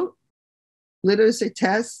to vote, literacy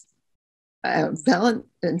tests, felon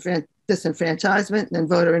disenfranchisement, and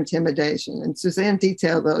voter intimidation. And Suzanne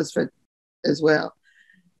detailed those as well.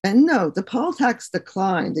 And no, the poll tax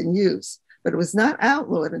declined in use, but it was not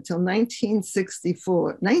outlawed until 1964.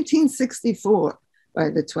 1964, by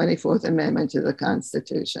the 24th Amendment to the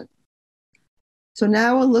Constitution. So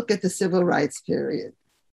now we'll look at the civil rights period.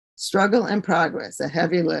 Struggle and progress, a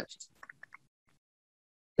heavy lift.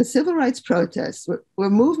 The civil rights protests were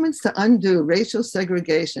movements to undo racial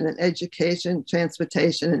segregation in education,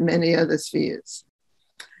 transportation, and many other spheres.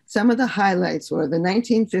 Some of the highlights were the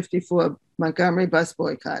 1954 Montgomery bus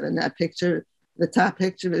boycott. In that picture, the top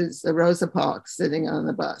picture is Rosa Parks sitting on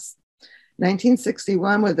the bus.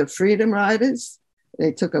 1961 were the Freedom Riders.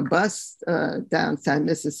 They took a bus downtown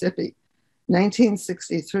Mississippi.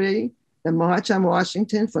 1963, the March on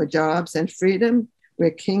Washington for Jobs and Freedom,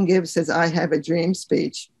 where King gives his I Have a Dream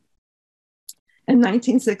speech. And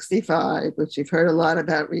 1965, which you've heard a lot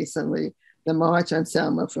about recently, the March on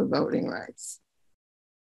Selma for voting rights.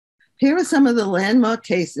 Here are some of the landmark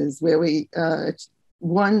cases where we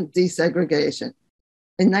won desegregation.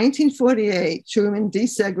 In 1948, Truman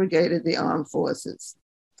desegregated the armed forces.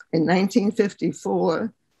 In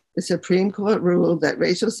 1954, the Supreme Court ruled that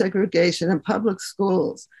racial segregation in public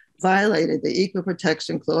schools violated the Equal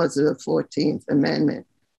Protection Clause of the 14th Amendment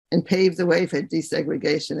and paved the way for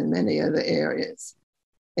desegregation in many other areas.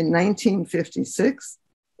 In 1956,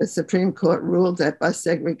 the Supreme Court ruled that bus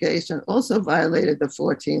segregation also violated the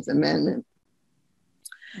 14th Amendment.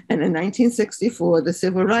 And in 1964, the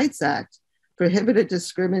Civil Rights Act prohibited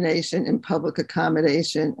discrimination in public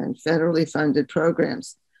accommodation and federally funded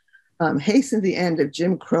programs, hastened the end of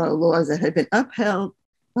Jim Crow laws that had been upheld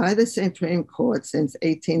by the Supreme Court since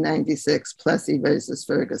 1896, Plessy versus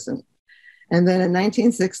Ferguson. And then in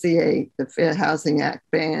 1968, the Fair Housing Act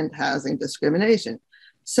banned housing discrimination.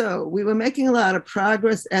 So we were making a lot of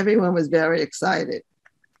progress. Everyone was very excited.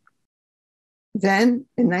 Then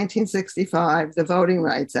in 1965, the Voting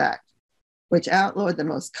Rights Act, which outlawed the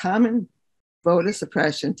most common voter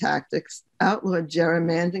suppression tactics, outlawed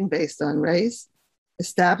gerrymandering based on race,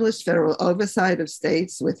 established federal oversight of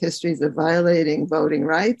states with histories of violating voting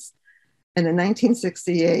rights. And in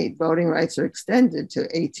 1968, voting rights were extended to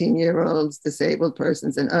 18-year-olds, disabled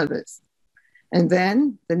persons, and others. And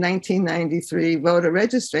then the 1993 Voter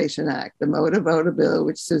Registration Act, the Motor Voter Bill,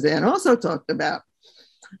 which Suzanne also talked about.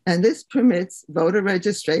 And this permits voter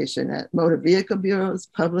registration at motor vehicle bureaus,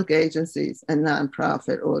 public agencies, and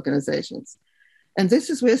nonprofit organizations. And this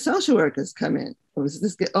is where social workers come in.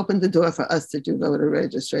 This opened the door for us to do voter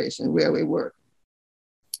registration where we work.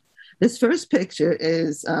 This first picture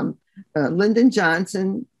is Lyndon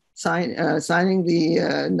Johnson signing the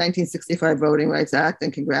 1965 Voting Rights Act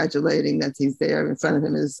and congratulating that he's there. In front of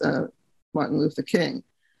him is Martin Luther King.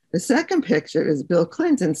 The second picture is Bill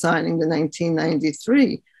Clinton signing the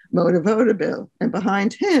 1993 Motor Voter Bill. And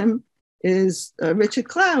behind him is Richard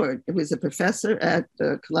Cloward, who was a professor at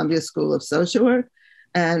the Columbia School of Social Work,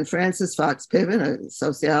 and Francis Fox Piven, a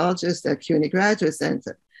sociologist at CUNY Graduate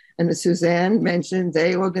Center. And as Suzanne mentioned,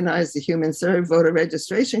 they organized the Human Serve voter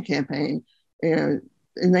registration campaign in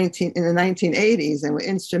the 1980s and were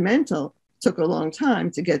instrumental. Took a long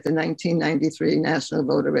time to get the 1993 National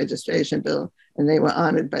Voter Registration Bill, and they were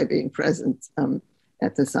honored by being present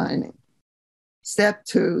at the signing. Step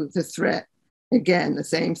two, the threat. Again, the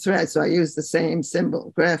same threat, so I use the same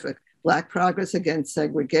symbol, graphic. Black progress against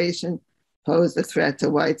segregation posed a threat to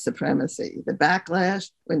white supremacy. The backlash,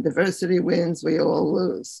 when diversity wins, we all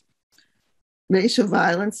lose. Racial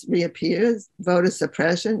violence reappears, voter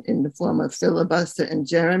suppression in the form of filibuster and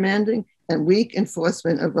gerrymandering, and weak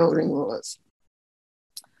enforcement of voting laws.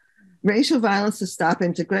 Racial violence to stop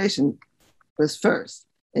integration was first.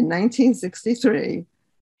 In 1963,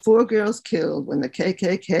 4 girls killed when the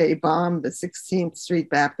KKK bombed the 16th Street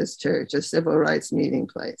Baptist Church, a civil rights meeting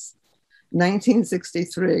place.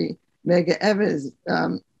 1963, Medgar Evers, I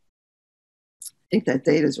think that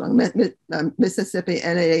date is wrong, Mississippi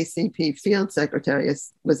NAACP field secretary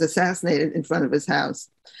was assassinated in front of his house.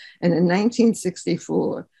 And in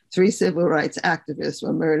 1964, 3 civil rights activists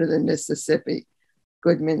were murdered in Mississippi,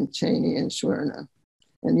 Goodman, Cheney, and Schwerner.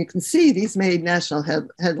 And you can see these made national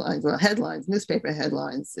headlines, newspaper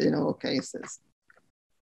headlines in all cases.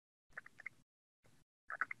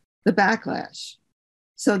 The backlash.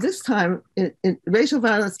 So this time, racial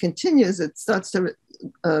violence continues. It starts to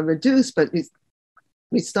reduce, but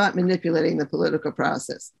we start manipulating the political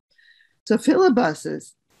process. So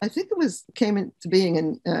filibusters, I think came into being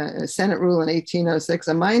in a Senate rule in 1806,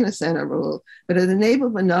 a minor Senate rule, but it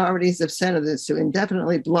enabled minorities of senators to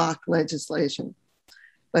indefinitely block legislation.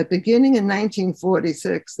 But beginning in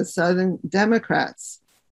 1946, the Southern Democrats,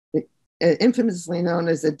 infamously known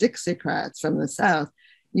as the Dixiecrats from the South,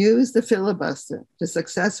 used the filibuster to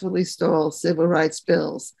successfully stall civil rights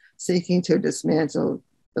bills seeking to dismantle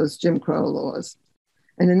those Jim Crow laws.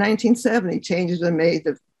 And in 1970, changes were made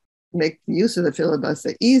make the use of the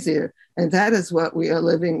filibuster easier, and that is what we are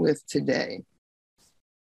living with today.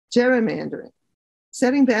 Gerrymandering,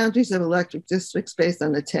 setting boundaries of electric districts based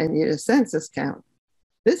on the 10-year census count.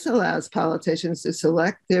 This allows politicians to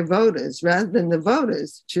select their voters rather than the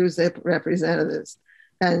voters choose their representatives.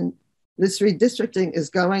 And this redistricting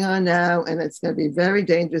is going on now, and it's going to be very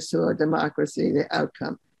dangerous to our democracy, the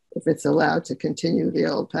outcome, if it's allowed to continue the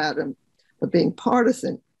old pattern of being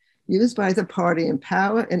partisan, used by the party in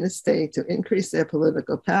power in the state to increase their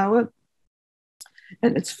political power.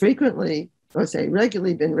 And it's frequently, or say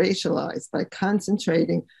regularly, been racialized by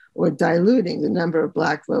concentrating or diluting the number of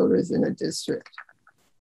Black voters in a district.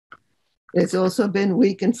 There's also been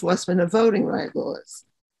weak enforcement of voting rights laws,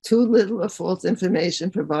 too little or false information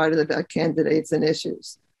provided about candidates and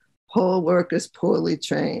issues, poll workers poorly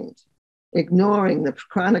trained, ignoring the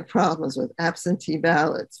chronic problems with absentee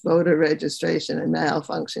ballots, voter registration, and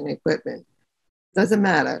malfunctioning equipment. Doesn't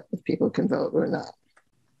matter if people can vote or not.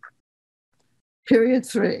 Period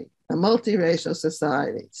 3, a multiracial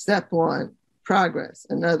society. Step 1, progress,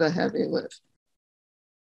 another heavy lift.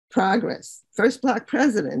 Progress. First Black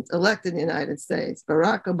president elected in the United States,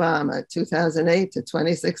 Barack Obama, 2008 to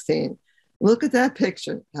 2016. Look at that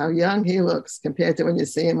picture, how young he looks compared to when you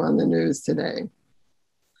see him on the news today.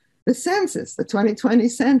 The census, the 2020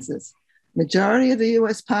 census, majority of the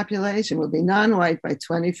US population will be non-white by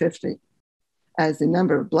 2050, as the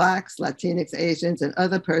number of Blacks, Latinx, Asians, and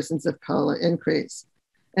other persons of color increase.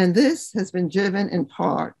 And this has been driven in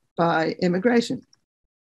part by immigration.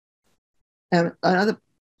 And another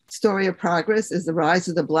story of progress is the rise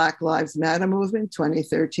of the Black Lives Matter movement,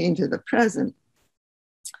 2013 to the present.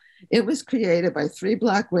 It was created by 3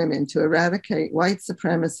 Black women to eradicate white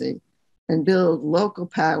supremacy and build local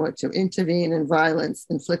power to intervene in violence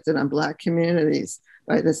inflicted on Black communities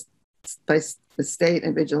by the state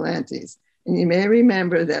and vigilantes. And you may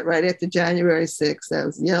remember that right after January 6th,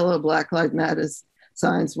 those yellow Black Lives Matter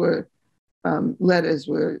signs were, letters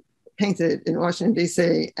were painted in Washington,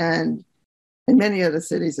 D.C., and in many other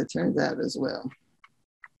cities, it turns out as well.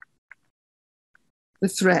 The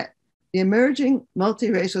threat. The emerging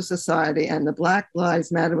multiracial society and the Black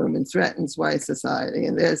Lives Matter movement threatens white society.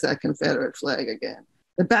 And there's that Confederate flag again.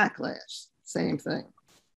 The backlash, same thing.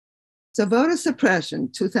 So voter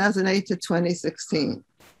suppression, 2008 to 2016.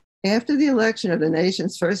 After the election of the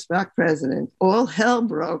nation's first Black president, all hell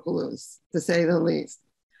broke loose, to say the least.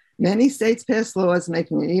 Many states passed laws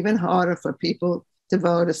making it even harder for people to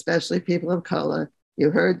vote, especially people of color.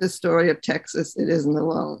 You heard the story of Texas, it isn't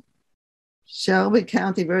alone. Shelby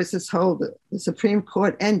County versus Holder, the Supreme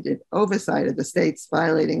Court ended oversight of the states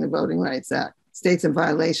violating the Voting Rights Act, states in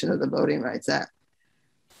violation of the Voting Rights Act.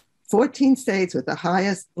 14 states with the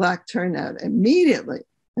highest Black turnout immediately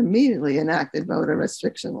enacted voter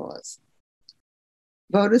restriction laws.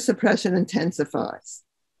 Voter suppression intensifies.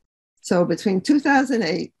 So between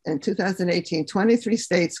 2008 and 2018, 23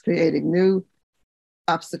 states created new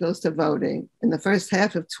obstacles to voting. In the first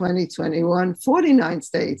half of 2021, 49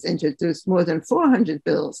 states introduced more than 400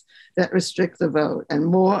 bills that restrict the vote, and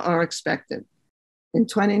more are expected. In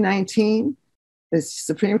 2019, the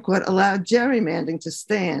Supreme Court allowed gerrymandering to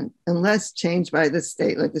stand unless changed by the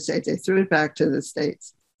state legislature. They threw it back to the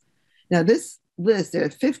states. Now this list, there are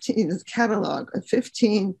 15, this catalog of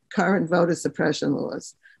 15 current voter suppression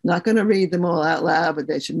laws. I'm not gonna read them all out loud, but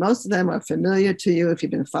most of them are familiar to you if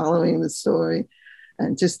you've been following the story.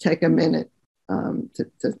 And just take a minute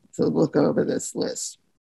to look over this list.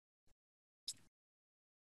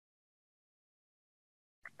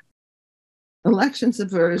 Election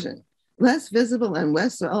subversion, less visible and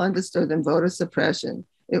less well understood than voter suppression.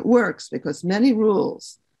 It works because many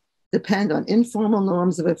rules depend on informal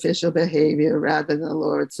norms of official behavior rather than the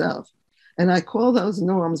law itself. And I call those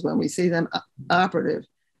norms, when we see them operative,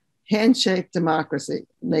 handshake democracy.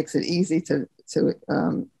 It makes it easy to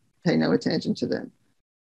pay no attention to them.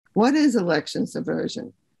 What is election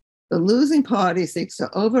subversion? The losing party seeks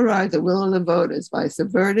to override the will of the voters by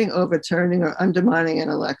subverting, overturning, or undermining an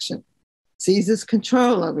election, seizes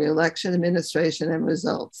control over election administration and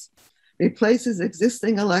results, replaces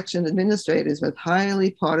existing election administrators with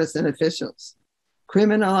highly partisan officials,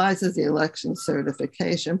 criminalizes the election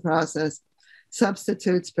certification process,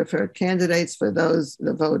 substitutes preferred candidates for those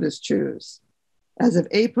the voters choose. As of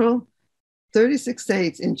April, 36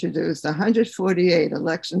 states introduced 148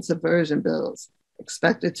 election subversion bills,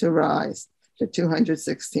 expected to rise to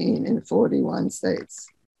 216 in 41 states.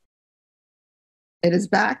 It is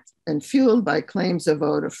backed and fueled by claims of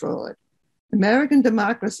voter fraud. American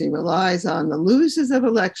democracy relies on the losers of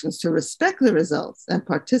elections to respect the results and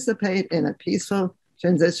participate in a peaceful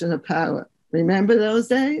transition of power. Remember those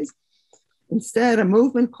days? Instead, a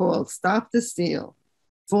movement called Stop the Steal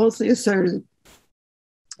falsely asserted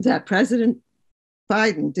that President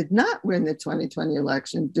Biden did not win the 2020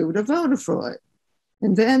 election due to voter fraud.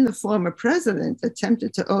 And then the former president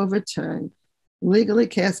attempted to overturn legally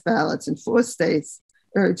cast ballots in 4 states,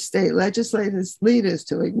 urged state legislators leaders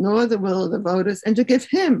to ignore the will of the voters and to give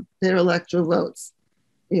him their electoral votes.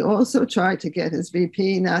 He also tried to get his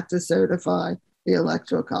VP not to certify the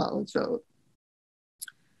Electoral College vote.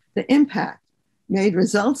 The impact made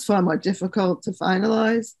results far more difficult to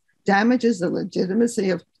finalize, damages the legitimacy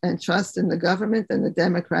of and trust in the government and the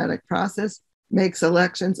democratic process, makes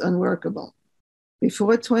elections unworkable.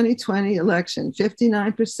 Before 2020 election,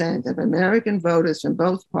 59% of American voters from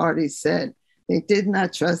both parties said they did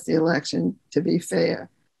not trust the election to be fair.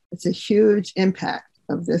 It's a huge impact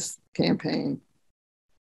of this campaign.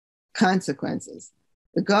 Consequences.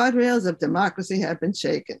 The guardrails of democracy have been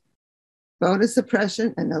shaken. Voter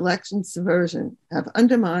suppression and election subversion have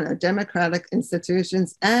undermined our democratic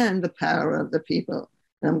institutions and the power of the people.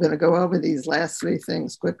 And I'm going to go over these last 3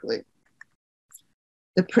 things quickly.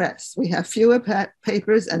 The press. We have fewer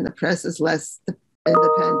papers and the press is less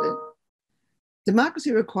independent.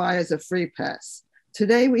 Democracy requires a free press.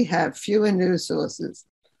 Today we have fewer news sources.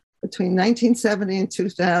 Between 1970 and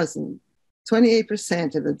 2000,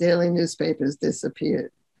 28% of the daily newspapers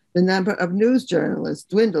disappeared. The number of news journalists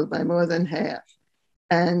dwindled by more than half.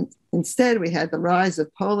 And instead, we had the rise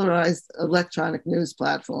of polarized electronic news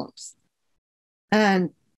platforms. And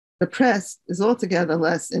the press is altogether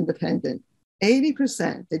less independent.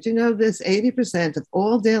 80%, did you know this? 80% of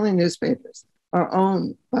all daily newspapers are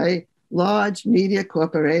owned by large media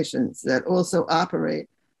corporations that also operate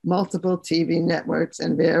multiple TV networks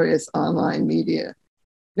and various online media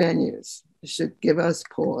venues. It should give us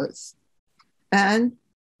pause. And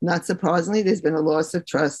not surprisingly, there's been a loss of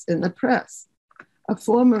trust in the press. A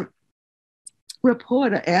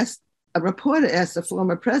reporter asked the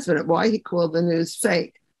former president why he called the news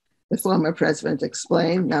fake. The former president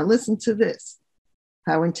explained, now listen to this,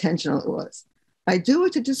 how intentional it was. I do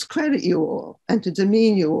it to discredit you all and to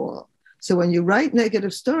demean you all. So when you write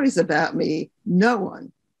negative stories about me, no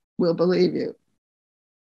one will believe you.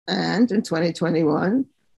 And in 2021,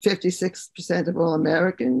 56% of all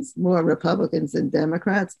Americans, more Republicans than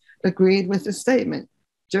Democrats, agreed with the statement.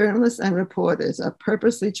 Journalists and reporters are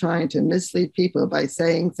purposely trying to mislead people by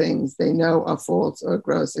saying things they know are false or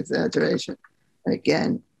gross exaggeration.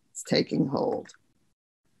 Again, it's taking hold.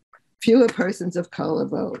 Fewer persons of color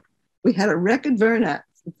vote. We had a record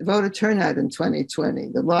voter turnout in 2020,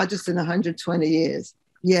 the largest in 120 years.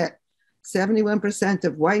 Yet 71%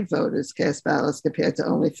 of white voters cast ballots compared to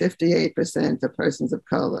only 58% of persons of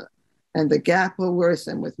color. And the gap will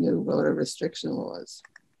worsen with new voter restriction laws.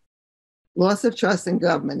 Loss of trust in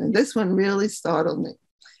government. And this one really startled me.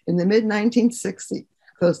 In the mid-1960s,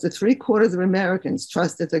 close to 3/4 of Americans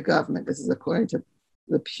trusted the government. This is according to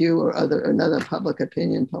the Pew or another public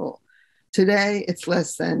opinion poll. Today, it's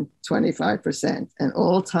less than 25%, an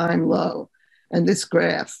all-time low. And this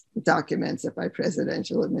graph documents it by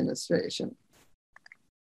presidential administration.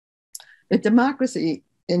 The democracy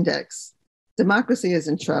index. Democracy is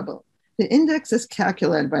in trouble. The index is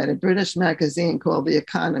calculated by a British magazine called The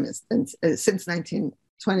Economist. And since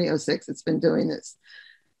 2006, it's been doing this.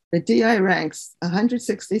 The DI ranks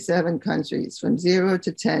 167 countries from 0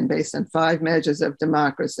 to 10 based on 5 measures of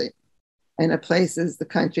democracy. And it places the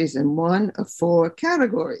countries in 1 of 4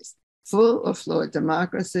 categories: full or flawed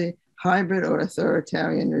democracy, hybrid or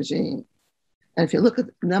authoritarian regime. And if you look at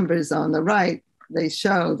the numbers on the right, they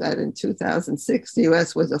show that in 2006, the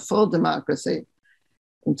US was a full democracy.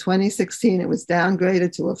 In 2016, it was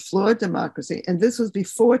downgraded to a flawed democracy. And this was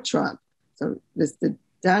before Trump. So the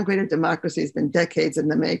downgraded democracy has been decades in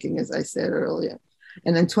the making, as I said earlier.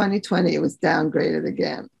 And in 2020, it was downgraded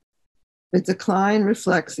again. The decline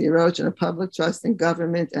reflects the erosion of public trust in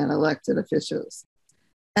government and elected officials.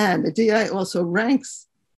 And the DI also ranks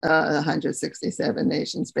 167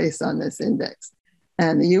 nations based on this index.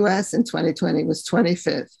 And the US in 2020 was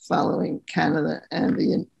 25th, following Canada and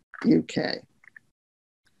the UK.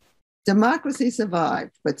 Democracy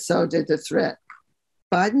survived, but so did the threat.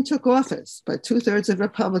 Biden took office, but 2/3 of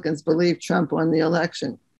Republicans believe Trump won the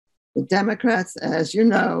election. The Democrats, as you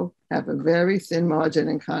know, have a very thin margin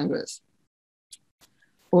in Congress.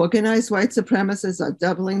 Organized white supremacists are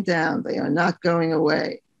doubling down. They are not going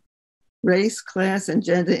away. Race, class, and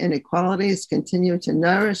gender inequalities continue to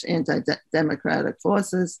nourish anti-democratic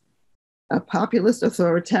forces. A populist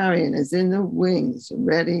authoritarian is in the wings,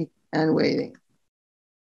 ready and waiting.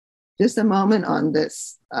 Just a moment on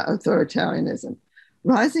this authoritarianism.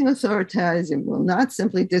 Rising authoritarianism will not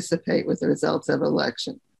simply dissipate with the results of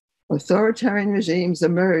election. Authoritarian regimes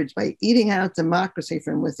emerge by eating out democracy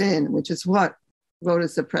from within, which is what voter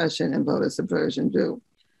suppression and voter subversion do.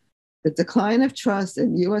 The decline of trust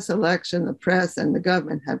in US election, the press, and the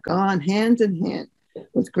government have gone hand in hand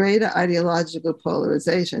with greater ideological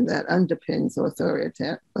polarization that underpins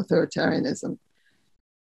authoritarianism.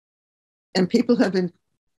 And people have been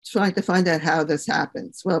trying to find out how this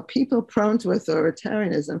happens. Well, people prone to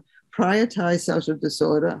authoritarianism prioritize social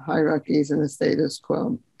disorder, hierarchies, and the status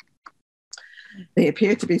quo. They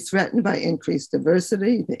appear to be threatened by increased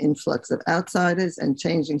diversity, the influx of outsiders, and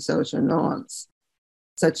changing social norms.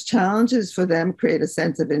 Such challenges for them create a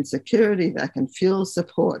sense of insecurity that can fuel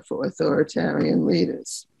support for authoritarian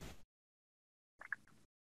leaders.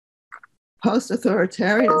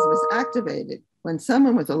 Post-authoritarianism is activated when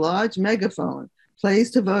someone with a large megaphone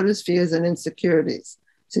plays to voters' fears and insecurities,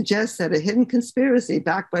 suggests that a hidden conspiracy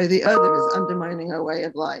backed by the other is undermining our way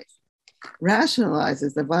of life,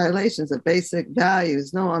 rationalizes the violations of basic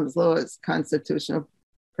values, norms, laws, constitutional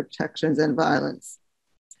protections, and violence.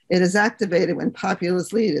 It is activated when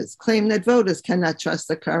populist leaders claim that voters cannot trust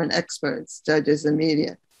the current experts, judges, and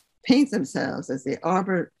media, paint themselves as the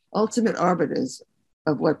ultimate arbiters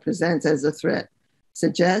of what presents as a threat,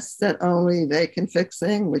 suggests that only they can fix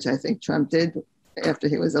things, which I think Trump did after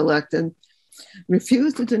he was elected,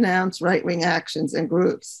 refuse to denounce right-wing actions and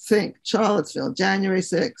groups. Think Charlottesville, January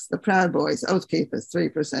 6th, the Proud Boys, Oath Keepers,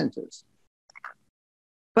 3%ers.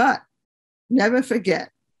 But never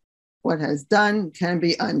forget, what has done can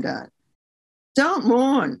be undone. Don't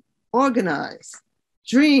mourn, organize,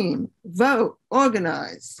 dream, vote,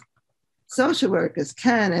 organize. Social workers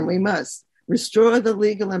can and we must restore the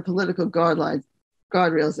legal and political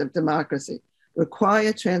guardrails of democracy,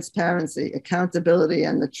 require transparency, accountability,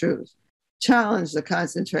 and the truth, challenge the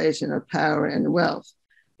concentration of power and wealth,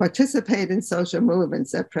 participate in social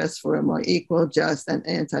movements that press for a more equal, just, and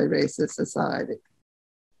anti-racist society.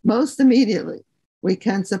 Most immediately, we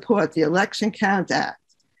can support the Election Count Act.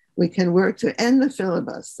 We can work to end the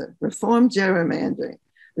filibuster, reform gerrymandering,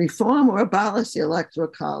 reform or abolish the Electoral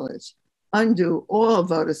College, undo all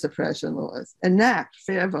voter suppression laws, enact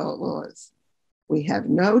fair vote laws. We have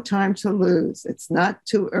no time to lose. It's not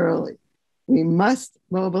too early. We must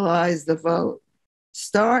mobilize the vote.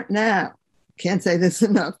 Start now. Can't say this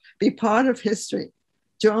enough. Be part of history.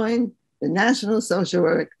 Join the National Social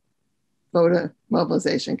Work Voter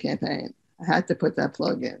Mobilization Campaign. I had to put that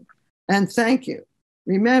plug in. And thank you.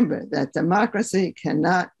 Remember that democracy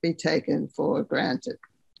cannot be taken for granted.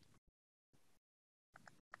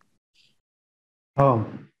 Oh,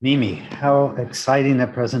 Mimi, how exciting a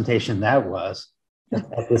presentation that was.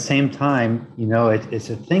 At the same time, you know, it's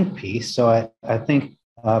a think piece. So I think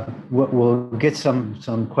we'll get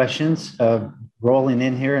some questions rolling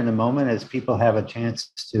in here in a moment as people have a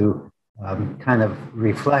chance to kind of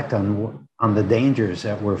reflect on the dangers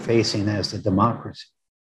that we're facing as a democracy.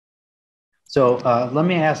 So let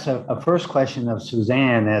me ask a first question of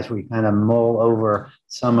Suzanne as we kind of mull over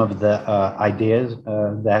some of the ideas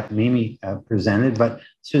that Mimi presented. But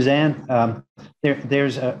Suzanne,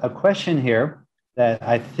 there's a question here that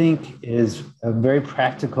I think is a very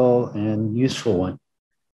practical and useful one.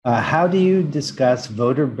 How do you discuss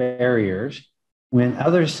voter barriers when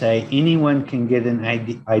others say anyone can get an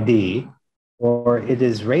ID, or it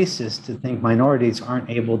is racist to think minorities aren't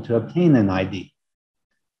able to obtain an ID?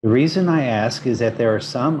 The reason I ask is that there are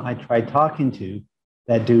some I tried talking to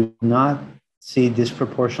that do not see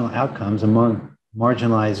disproportionate outcomes among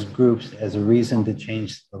marginalized groups as a reason to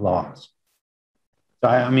change the laws. So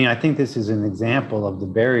I think this is an example of the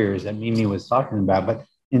barriers that Mimi was talking about, but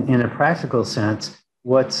in a practical sense,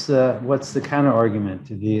 what's the counter argument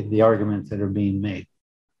to the arguments that are being made?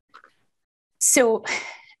 So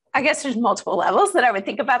I guess there's multiple levels that I would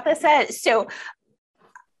think about this at. So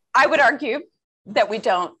I would argue that we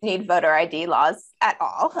don't need voter ID laws at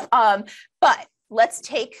all. But let's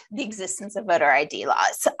take the existence of voter ID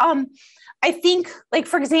laws. I think, like,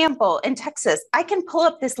 for example, in Texas, I can pull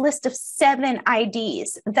up this list of 7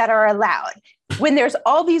 IDs that are allowed. When there's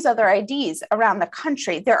all these other IDs around the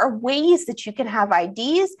country, there are ways that you can have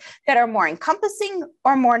IDs that are more encompassing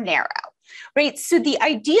or more narrow. Right. So the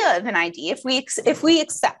idea of an ID, if we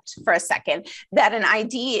accept for a second that an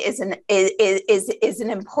ID is an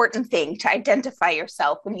important thing to identify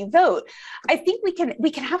yourself when you vote, I think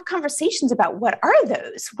we can have conversations about what are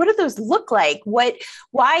those? What do those look like?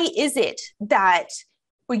 Why is it that,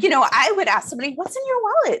 you know, I would ask somebody, what's in your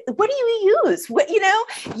wallet? What do you use?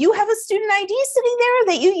 You have a student ID sitting there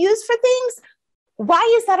that you use for things.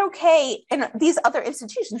 why is that okay in these other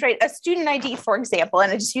institutions, right? A student ID, for example,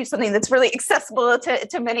 and I just use something that's really accessible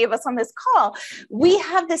to many of us on this call. We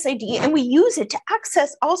have this ID and we use it to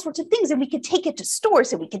access all sorts of things, and we can take it to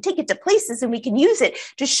stores and we can take it to places and we can use it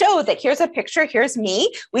to show that here's a picture, here's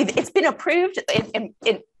me. It's been approved in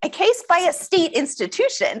a case by a state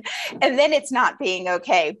institution, and then it's not being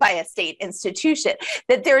okay by a state institution.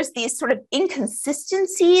 That there's these sort of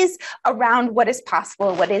inconsistencies around what is possible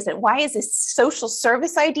and what isn't. Why is this social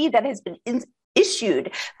service ID that has been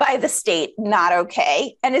issued by the state not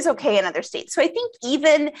okay and is okay in other states? So I think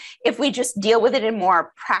even if we just deal with it in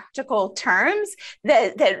more practical terms,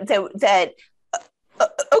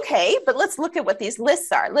 okay, but let's look at what these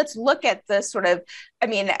lists are. Let's look at the sort of,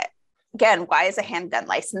 again, why is a handgun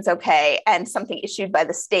license okay and something issued by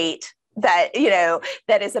the state that,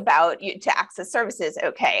 that is about you to access services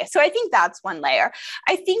okay? So I think that's one layer.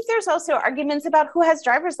 I think there's also arguments about who has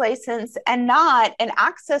driver's license and not, and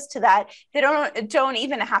access to that. They don't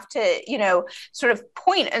even have to, sort of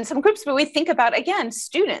point in some groups, but we think about, again,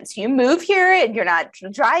 students. You move here and you're not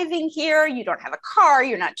driving here. You don't have a car.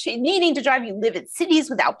 You're not needing to drive. You live in cities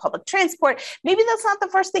without public transport. Maybe that's not the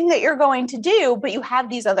first thing that you're going to do, but you have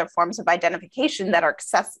these other forms of identification that are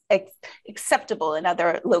acceptable in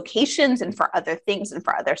other locations and for other things and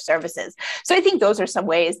for other services. So I think those are some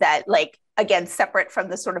ways that, again, separate from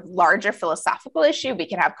the sort of larger philosophical issue, we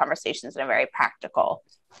can have conversations in a very practical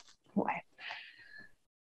way.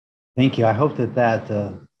 Thank you. I hope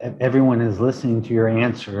that everyone is listening to your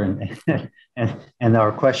answer, and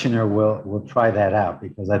our questioner will try that out,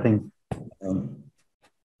 because I think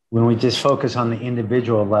when we just focus on the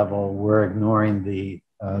individual level, we're ignoring the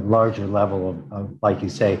larger level of, like you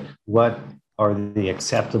say, what are the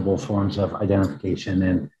acceptable forms of identification,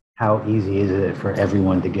 and how easy is it for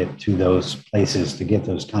everyone to get to those places to get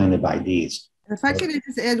those kind of IDs. If I could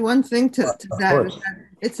just add one thing to that,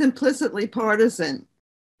 it's implicitly partisan,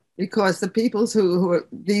 because the peoples who are,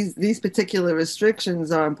 these particular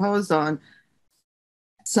restrictions are imposed on,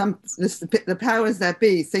 the powers that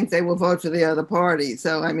be think they will vote for the other party.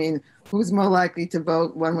 So, who's more likely to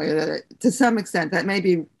vote one way or the other? To some extent, that may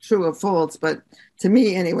be true or false, but to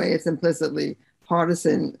me, anyway, it's implicitly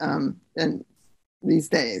partisan and these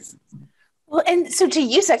days. Well, and so to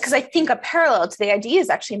use that, because I think a parallel to the idea is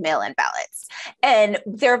actually mail-in ballots. And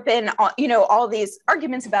there have been, all these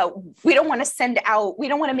arguments about we don't want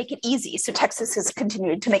to make it easy. So Texas has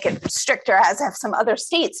continued to make it stricter, as have some other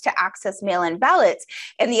states, to access mail-in ballots.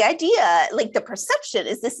 And the idea, the perception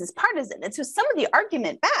is this is partisan. And so some of the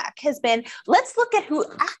argument back has been, let's look at who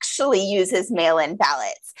actually uses mail-in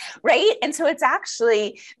ballots, right? And so it's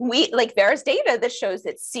actually, there's data that shows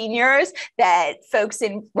that seniors, that folks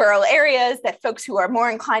in rural areas, that folks who are more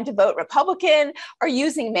inclined to vote Republican are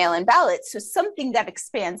using mail-in ballots. So something that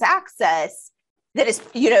expands access, that is,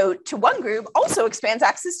 to one group, also expands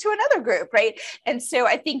access to another group, right? And so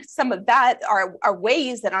I think some of that are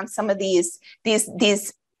ways that on some of these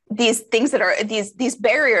things that are these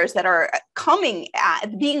barriers that are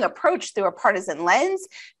being approached through a partisan lens,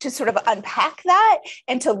 to sort of unpack that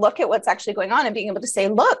and to look at what's actually going on and being able to say,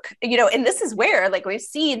 look, and this is where, we've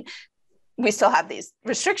seen, we still have these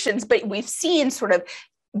restrictions, but we've seen sort of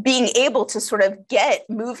being able to sort of get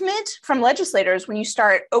movement from legislators when you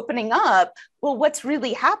start opening up, well, what's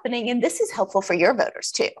really happening? And this is helpful for your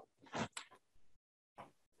voters too.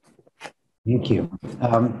 Thank you.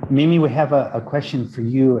 Mimi, we have a question for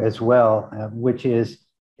you as well, which is,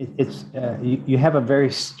 you have a very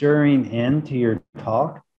stirring end to your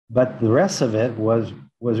talk, but the rest of it was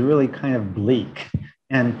really kind of bleak.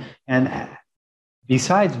 And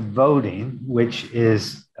besides voting, which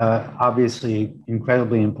is obviously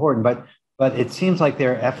incredibly important, but it seems like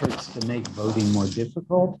there are efforts to make voting more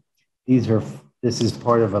difficult. This is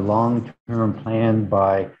part of a long-term plan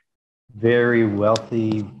by very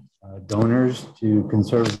wealthy donors to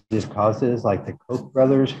conservative causes, like the Koch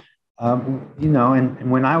brothers. And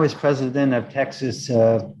when I was president of Texas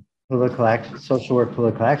Social Work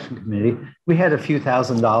Political Action Committee, we had a few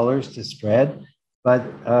 $1,000s to spread. But,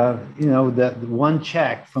 the one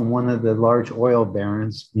check from one of the large oil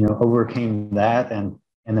barons, overcame that and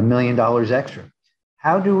 $1 million extra.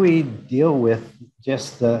 How do we deal with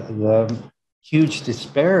just the huge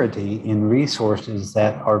disparity in resources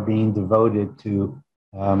that are being devoted to,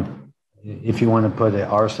 if you want to put it,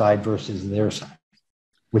 our side versus their side,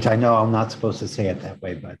 which I know I'm not supposed to say it that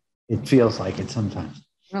way, but it feels like it sometimes.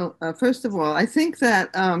 Well, first of all, I think that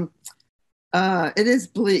it is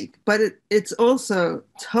bleak, but it's also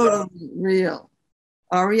totally real.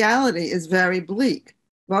 Our reality is very bleak.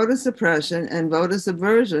 Voter suppression and voter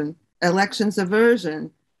subversion, election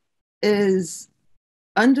subversion, is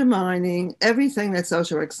undermining everything that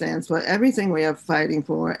social work stands for, everything we are fighting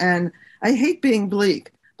for. And I hate being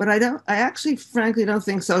bleak, but I actually frankly don't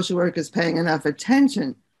think social work is paying enough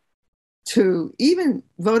attention to even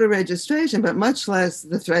voter registration, but much less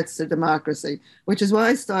the threats to democracy, which is why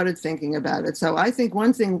I started thinking about it. So I think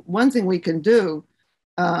one thing we can do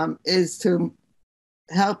is to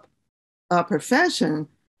help our profession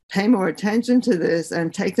pay more attention to this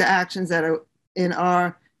and take the actions that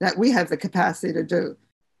are that we have the capacity to do.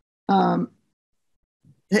 To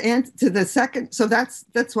the second, so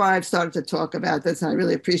that's why I've started to talk about this, and I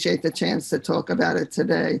really appreciate the chance to talk about it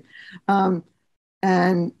today. And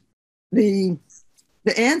the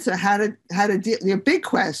answer, how to deal, your big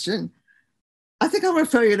question, I think I'll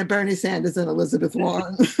refer you to Bernie Sanders and Elizabeth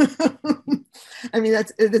Warren. I mean,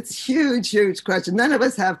 it's huge question. None of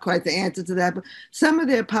us have quite the answer to that, but some of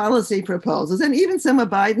their policy proposals and even some of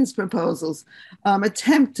Biden's proposals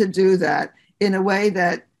attempt to do that in a way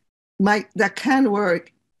that can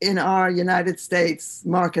work in our United States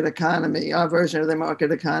market economy, our version of the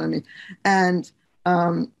market economy. And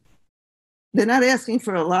they're not asking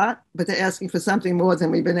for a lot, but they're asking for something more than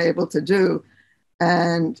we've been able to do.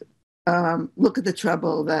 And look at the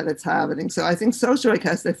trouble that it's happening. So I think social work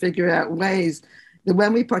has to figure out ways that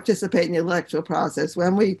when we participate in the electoral process,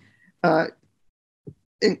 when we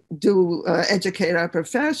educate our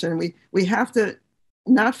profession, we have to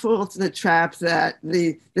not fall to the trap that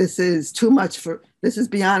this is too much this is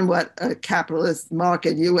beyond what a capitalist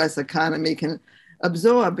market U.S. economy can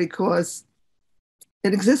absorb, because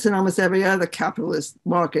it exists in almost every other capitalist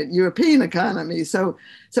market European economy. So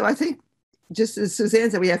I think, just as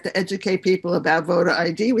Suzanne said, we have to educate people about voter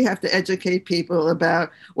ID. We have to educate people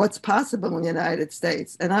about what's possible in the United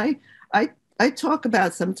States. And I talk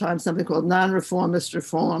about sometimes something called non-reformist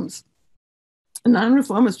reforms. A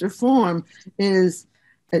non-reformist reform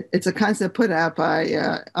it's a concept put out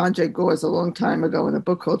by Andre Gores a long time ago in a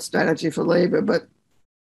book called Strategy for Labor. But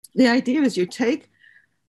the idea is you take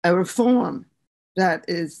a reform that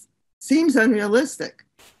seems unrealistic,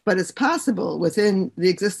 but it's possible within the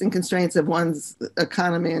existing constraints of one's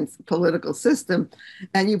economy and political system,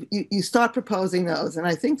 and you start proposing those. And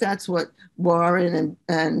I think that's what Warren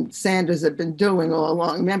and Sanders have been doing all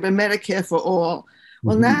along. Remember Medicare for all?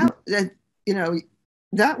 Well, now that,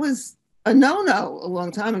 that was a no-no a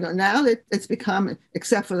long time ago. Now that it's become,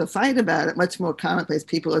 except for the fight about it, much more commonplace.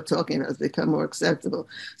 People are talking about it, it's become more acceptable.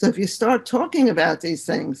 So if you start talking about these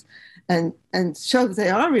things and show that they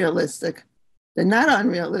are realistic, they're not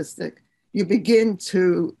unrealistic, you begin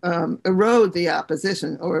to erode the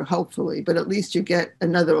opposition, or hopefully, but at least you get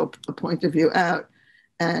another point of view out.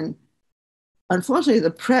 And unfortunately,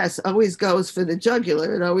 the press always goes for the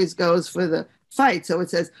jugular. It always goes for the fight. So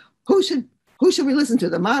it says, who should we listen to,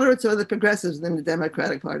 the moderates or the progressives in the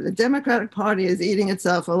Democratic Party? The Democratic Party is eating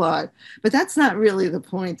itself alive. But that's not really the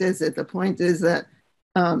point, is it? The point is that,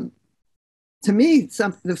 to me,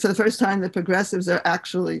 for the first time, the progressives are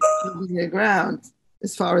actually moving their ground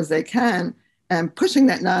as far as they can and pushing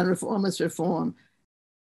that non-reformist reform.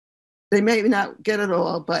 They may not get it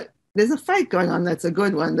all, but there's a fight going on that's a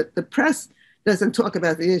good one. The press doesn't talk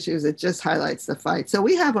about the issues, it just highlights the fight. So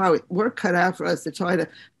we have our work cut out for us to try to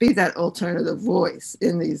be that alternative voice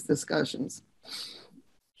in these discussions.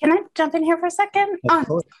 Can I jump in here for a second?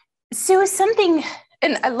 So something,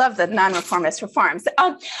 and I love the non-reformist reforms.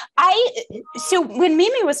 So when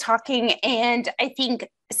Mimi was talking, and I think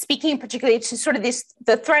speaking particularly to sort of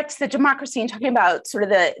the threats to democracy, and talking about sort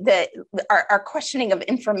of our questioning of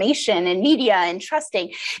information and media and trusting,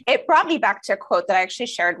 it brought me back to a quote that I actually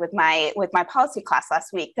shared with my policy class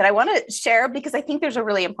last week that I want to share because I think there's a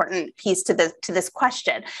really important piece to this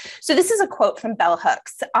question. So this is a quote from Bell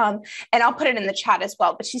Hooks, and I'll put it in the chat as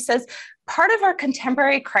well. But she says, "Part of our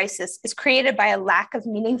contemporary crisis is created by a lack of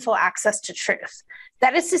meaningful access to truth.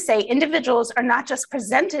 That is to say, individuals are not just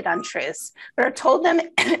presented untruths, but are told them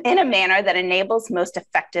in a manner that enables most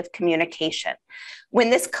effective communication. When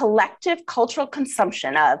this collective cultural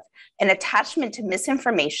consumption of an attachment to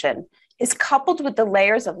misinformation is coupled with the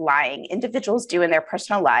layers of lying individuals do in their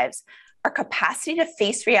personal lives, our capacity to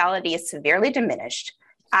face reality is severely diminished,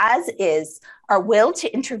 as is our will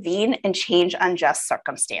to intervene and change unjust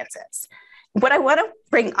circumstances." What I want to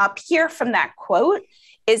bring up here from that quote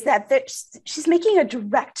is that she's making a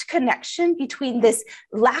direct connection between this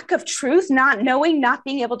lack of truth, not knowing, not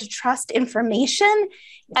being able to trust information,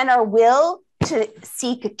 and our will to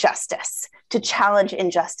seek justice, to challenge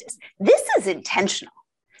injustice. This is intentional.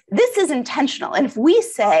 This is intentional. And if we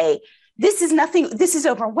say, this is nothing, this is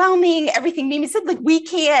overwhelming, everything Mimi said, like we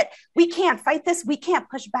can't fight this, we can't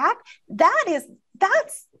push back,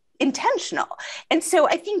 that's intentional. And so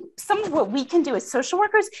I think some of what we can do as social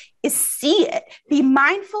workers is see it, be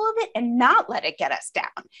mindful of it, and not let it get us down,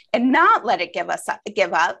 and not let it give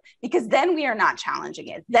up, because then we are not challenging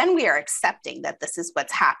it. Then we are accepting that this is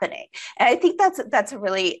what's happening. And I think that's a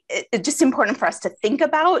really just important for us to think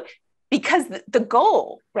about, because the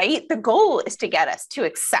goal, right? The goal is to get us to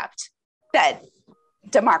accept that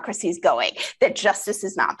democracy is going, that justice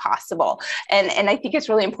is not possible. And I think it's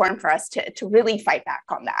really important for us to really fight back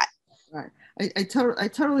on that. Right. I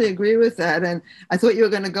totally agree with that. And I thought you were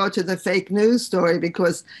going to go to the fake news story,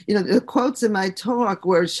 because, you know, the quotes in my talk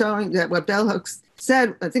were showing that what Bell Hooks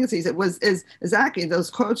said, I think he said, is exactly, those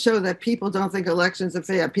quotes show that people don't think elections are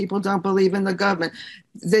fair. People don't believe in the government.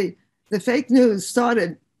 The fake news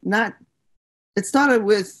started with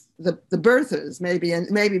the birthers, maybe,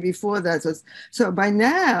 and maybe before that. So by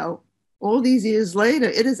now, all these years later,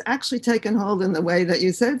 it has actually taken hold in the way that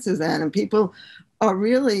you said, Suzanne, and people are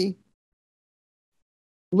really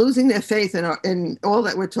losing their faith in all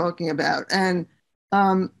that we're talking about. And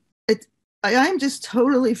I'm just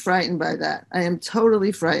totally frightened by that. I am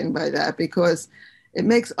totally frightened by that, because it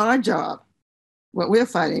makes our job, what we're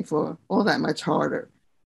fighting for, all that much harder.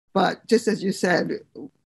 But just as you said,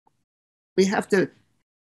 we have to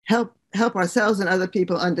help ourselves and other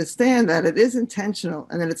people understand that it is intentional,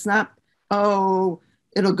 and that it's not, oh,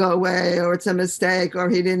 it'll go away, or it's a mistake, or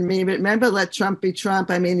he didn't mean it. Remember, let Trump be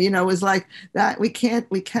Trump. I mean, you know, it was like that. We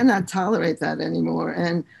cannot tolerate that anymore.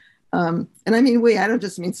 And I mean, I don't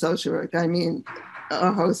just mean social work. I mean,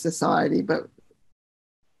 our whole society. But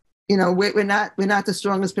you know, we're not the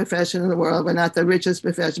strongest profession in the world. We're not the richest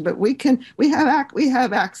profession, but we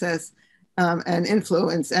have access and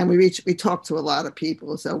influence, and we talk to a lot of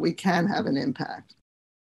people, so we can have an impact.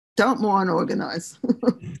 Don't mourn, organize.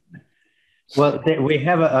 Well, we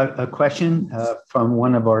have a question from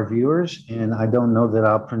one of our viewers, and I don't know that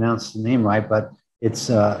I'll pronounce the name right, but it's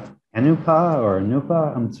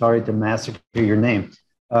Anupa. I'm sorry to massacre your name.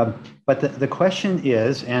 But the question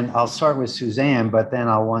is, and I'll start with Suzanne, but then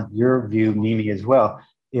I want your view, Mimi, as well,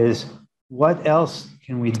 is what else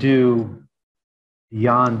can we do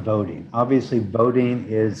beyond voting? Obviously, voting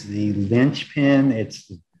is the linchpin, it's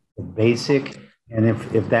the basic, and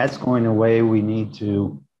if that's going away, we need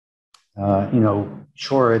to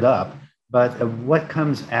shore it up. But what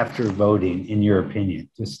comes after voting, in your opinion?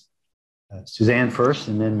 Just Suzanne first,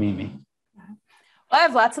 and then Mimi. Well, I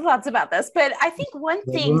have lots of thoughts about this, but I think one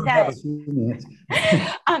thing that,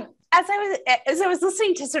 as I was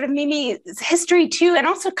listening to sort of Mimi's history too, and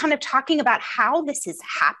also kind of talking about how this has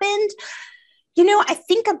happened, you know, I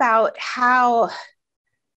think about how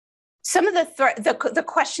some of the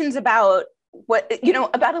questions about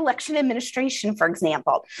about election administration, for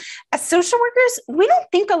example. As social workers, we don't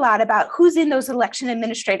think a lot about who's in those election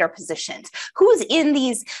administrator positions, who's in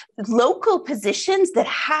these local positions that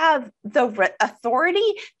have the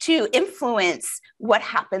authority to influence what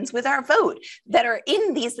happens with our vote, that are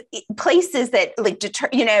in these places that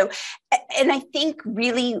and I think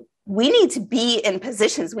really we need to be in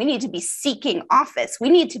positions, we need to be seeking office, we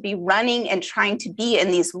need to be running and trying to be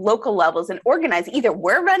in these local levels and organize. Either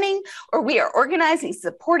we're running or we are organizing,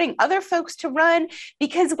 supporting other folks to run,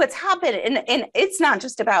 because what's happened, and it's not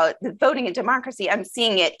just about the voting and democracy, I'm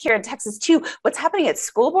seeing it here in Texas too, what's happening at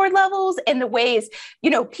school board levels and the ways,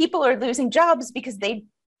 people are losing jobs because they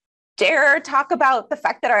dare talk about the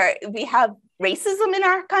fact that we have racism in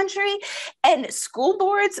our country, and school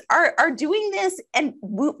boards are doing this, and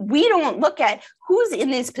we don't look at who's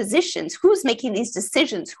in these positions, who's making these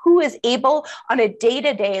decisions, who is able on a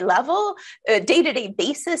day-to-day level, a day-to-day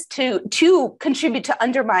basis to contribute to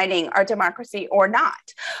undermining our democracy or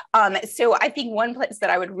not. So I think one place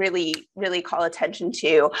that I would really, really call attention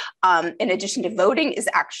to, in addition to voting, is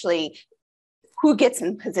actually who gets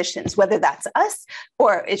in positions, whether that's us,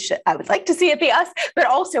 or I would like to see it be us, but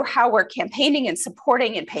also how we're campaigning and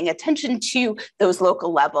supporting and paying attention to those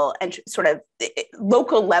local level and sort of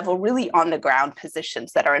local level, really on the ground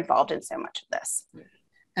positions that are involved in so much of this.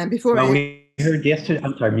 And before we heard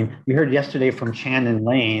yesterday from Shannon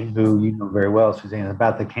Lane, who you know very well, Suzanne,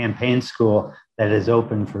 about the campaign school that is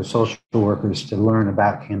open for social workers to learn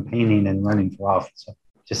about campaigning and running for office. So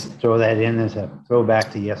just throw that in as a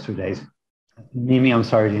throwback to yesterday's. Mimi, I'm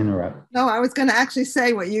sorry to interrupt. No, I was going to actually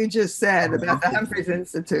say what you just said about the Humphreys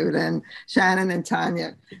Institute, and Shannon and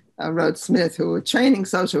Tanya Rhodes-Smith, who are training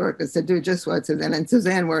social workers to do just what Suzanne, and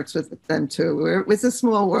Suzanne works with them too. It's a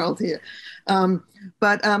small world here.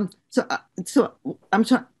 But so I'm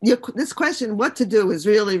trying. This question, what to do, is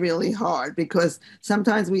really, really hard, because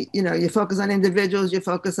sometimes you focus on individuals, you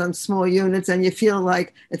focus on small units, and you feel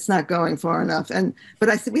like it's not going far enough. But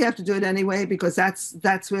I think we have to do it anyway, because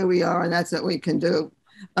that's where we are, and that's what we can do.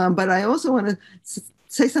 But I also want to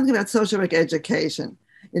say something about social work education.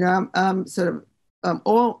 I'm sort of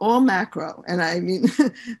all macro, and I mean,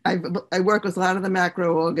 I work with a lot of the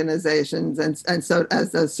macro organizations, and so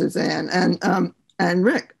as does Suzanne and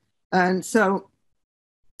Rick, and so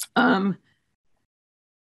the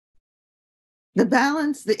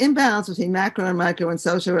imbalance between macro and micro and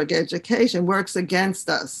social work education works against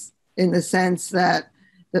us, in the sense that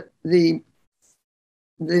the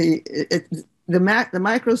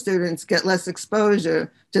micro students get less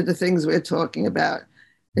exposure to the things we're talking about.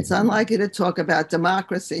 It's unlikely to talk about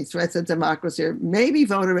democracy, threats of democracy, or maybe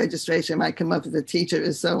voter registration might come up if the teacher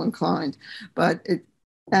is so inclined.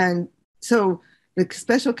 And so the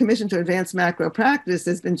Special Commission to Advance Macro Practice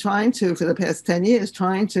has been trying to, for the past 10 years,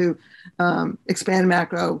 expand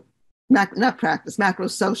macro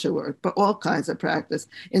social work, but all kinds of practice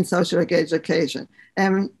in social work education.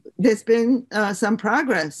 And there's been some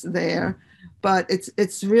progress there, but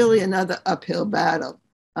it's really another uphill battle.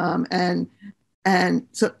 And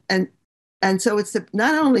so it's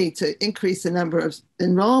not only to increase the number of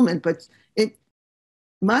enrollment, but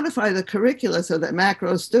modify the curricula so that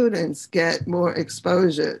macro students get more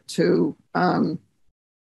exposure to,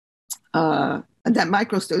 that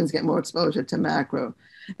micro students get more exposure to macro.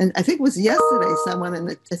 And I think it was yesterday,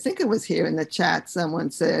 I think it was here in the chat,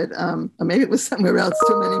 someone said, or maybe it was somewhere else,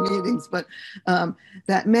 too many meetings, but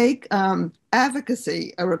that make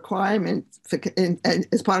advocacy a requirement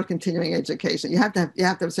as part of continuing education. You have to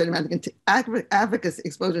have a certain amount of advocacy,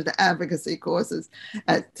 exposure to advocacy courses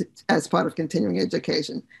as part of continuing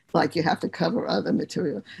education, like you have to cover other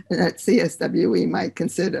material. And at CSWE might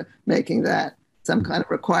consider making that some kind of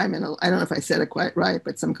requirement. I don't know if I said it quite right,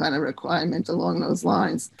 but some kind of requirement along those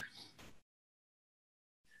lines.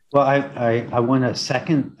 Well, I want to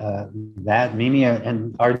second that, Mimi.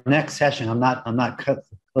 And our next session, I'm not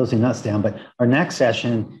closing us down, but our next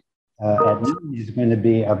session at noon is going to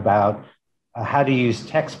be about how to use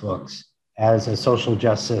textbooks as a social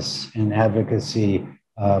justice and advocacy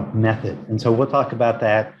method. And so we'll talk about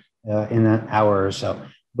that in an hour or so.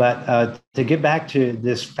 But to get back to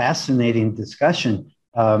this fascinating discussion,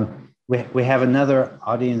 we have another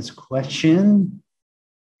audience question.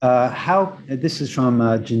 This is from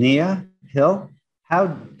Jania Hill.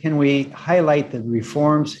 How can we highlight the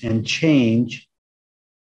reforms and change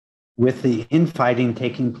with the infighting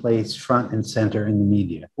taking place front and center in the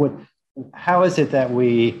media? How is it that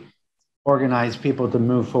we organize people to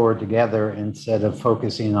move forward together instead of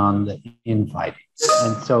focusing on the infighting?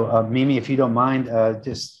 And so, Mimi, if you don't mind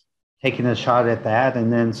just taking a shot at that,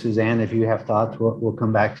 and then Suzanne, if you have thoughts, we'll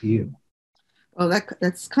come back to you. Well,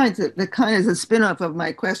 that's kind of a spin-off of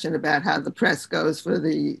my question about how the press goes for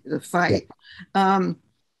the fight. Yeah.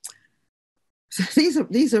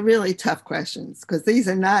 These are really tough questions, because these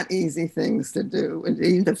are not easy things to do and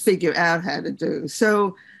even to figure out how to do.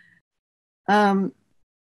 So,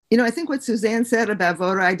 I think what Suzanne said about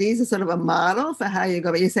voter IDs is sort of a model for how you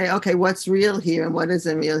go. But you say, okay, what's real here and what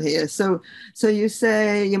isn't real here? So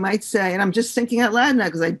you might say, and I'm just thinking out loud now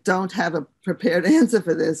because I don't have a prepared answer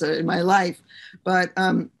for this or in my life, but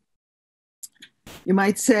you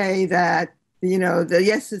might say that,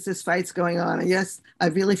 yes, this fight's going on. And yes, I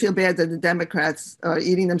really feel bad that the Democrats are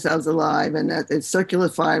eating themselves alive, and that it's circular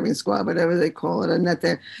firing squad, whatever they call it, and that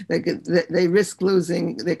they risk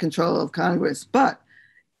losing their control of Congress. But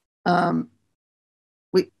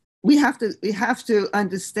we have to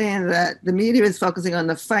understand that the media is focusing on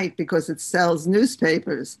the fight because it sells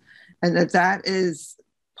newspapers, and that is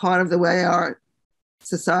part of the way our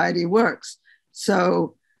society works.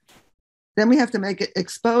 So then we have to make it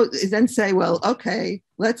then say, well, okay,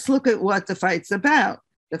 let's look at what the fight's about.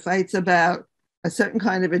 The fight's about a certain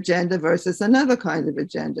kind of agenda versus another kind of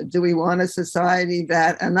agenda. Do we want a society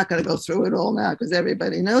that, I'm not going to go through it all now because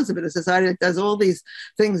everybody knows it, but a society that does all these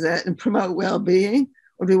things that promote well-being,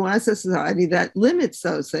 or do we want a society that limits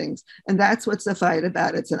those things? And that's what's the fight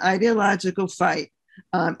about. It's an ideological fight.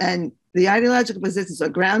 And the ideological positions are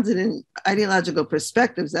grounded in ideological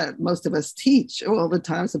perspectives that most of us teach all the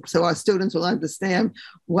time. So our students will understand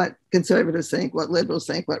what conservatives think, what liberals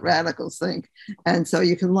think, what radicals think. And so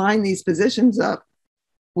you can line these positions up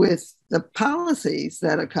with the policies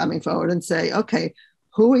that are coming forward and say, okay,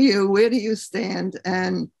 who are you? Where do you stand?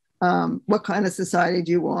 And what kind of society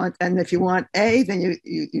do you want? And if you want A, then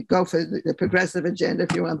you go for the progressive agenda.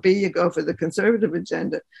 If you want B, you go for the conservative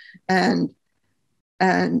agenda. And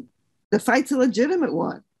the fight's a legitimate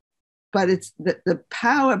one, but it's the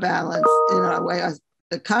power balance in our way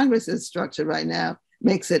the Congress is structured right now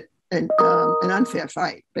makes it an unfair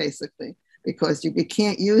fight, basically, because we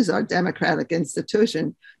can't use our democratic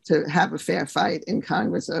institution to have a fair fight in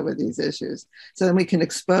Congress over these issues. So then we can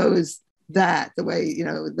expose that the way,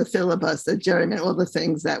 the filibuster, gerrymandering, all the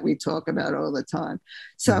things that we talk about all the time.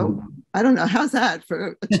 So I don't know, how's that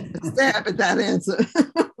for a stab at that answer?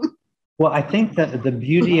 Well, I think that the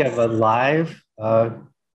beauty of a live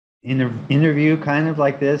interview kind of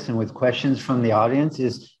like this and with questions from the audience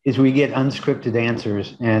is we get unscripted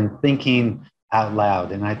answers and thinking out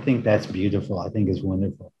loud. And I think that's beautiful. I think it's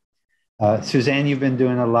wonderful. Suzanne, you've been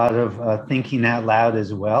doing a lot of thinking out loud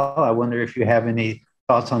as well. I wonder if you have any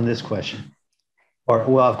thoughts on this question. Or,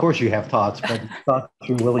 well, of course you have thoughts, but thoughts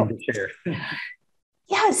you're willing to share.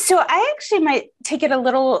 Yeah, so I actually might take it a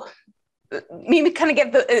little, maybe kind of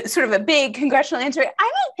give the sort of a big congressional answer. I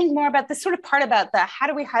might think more about the sort of part about how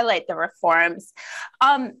do we highlight the reforms?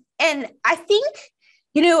 And I think,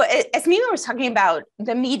 as Mimi was talking about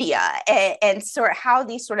the media and sort of how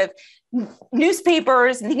these sort of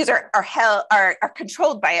newspapers and things are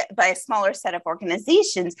controlled by a smaller set of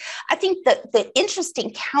organizations, I think that the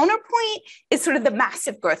interesting counterpoint is sort of the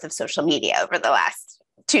massive growth of social media over the last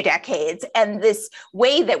 2 decades, and this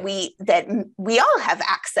way that we all have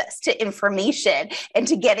access to information and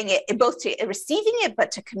to getting it, both to receiving it,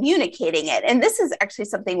 but to communicating it. And this is actually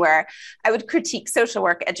something where I would critique social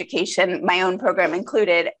work education, my own program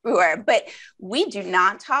included, but we do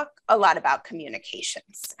not talk a lot about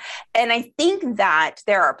communications. And I think that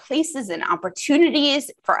there are places and opportunities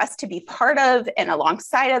for us to be part of and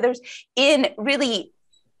alongside others in really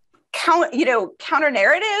counter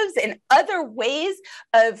narratives and other ways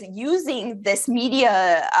of using this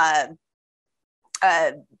media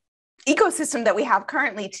ecosystem that we have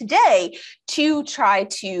currently today to try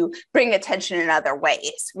to bring attention in other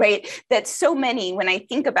ways, right? That so many, when I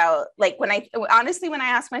think about, when I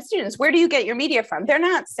ask my students, where do you get your media from? They're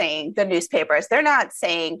not saying the newspapers. They're not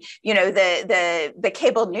saying, the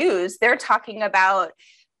cable news. They're talking about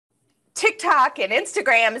TikTok and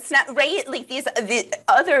Instagram. It's not right, like the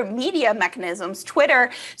other media mechanisms,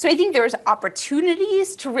 Twitter. So I think there's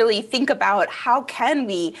opportunities to really think about how can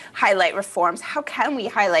we highlight reforms? How can we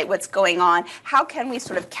highlight what's going on? How can we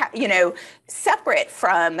sort of, separate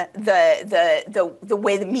from the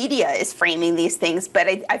way the media is framing these things? But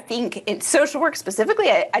I think in social work specifically,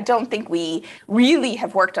 I don't think we really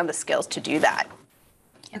have worked on the skills to do that.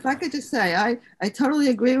 If I could just say, I totally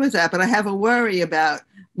agree with that, but I have a worry about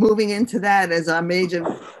moving into that as our major.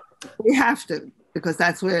 We have to, because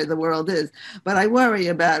that's where the world is. But I worry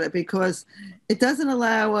about it because it doesn't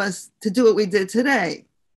allow us to do what we did today.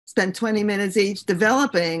 Spend 20 minutes each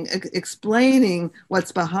developing, explaining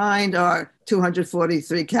what's behind our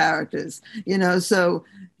 243 characters. So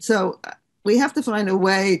we have to find a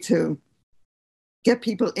way to get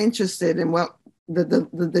people interested in what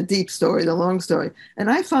the deep story, the long story.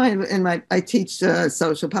 And I find I teach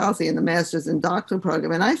social policy in the master's and doctoral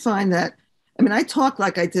program. And I find that, I talk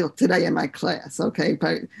like I do today in my class, okay,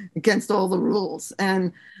 but against all the rules.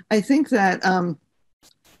 And I think that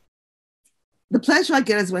the pleasure I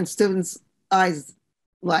get is when students' eyes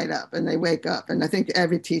light up and they wake up. And I think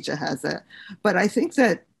every teacher has that. But I think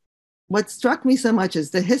that what struck me so much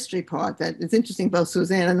is the history part. That it's interesting, both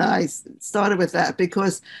Suzanne and I started with that,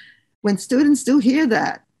 because when students do hear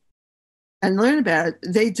that and learn about it,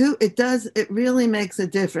 it really makes a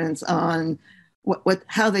difference on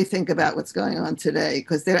how they think about what's going on today,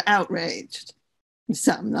 because they're outraged.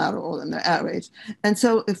 Some, not all of them, they're outraged. And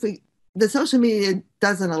so the social media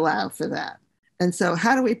doesn't allow for that. And so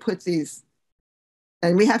how do we put these,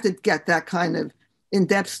 and we have to get that kind of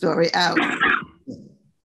in-depth story out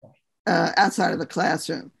outside of the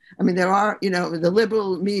classroom. There are, the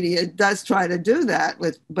liberal media does try to do that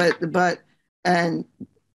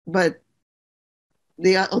but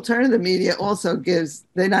the alternative media also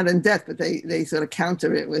they're not in depth, but they sort of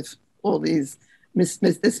counter it with all these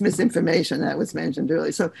this misinformation that was mentioned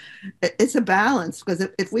earlier. So it's a balance, because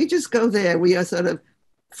if we just go there, we are sort of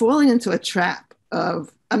falling into a trap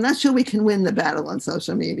of, I'm not sure we can win the battle on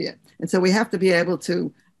social media. And so we have to be able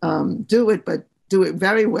to do it, but do it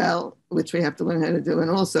very well, which we have to learn how to do,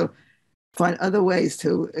 and also find other ways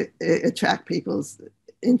to attract people's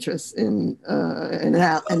interest in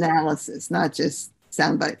analysis, not just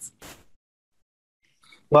sound bites.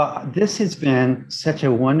 Well, this has been such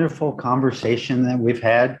a wonderful conversation that we've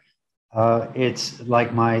had. It's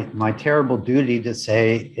like my terrible duty to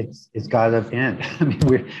say it's got to end.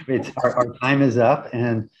 Our time is up,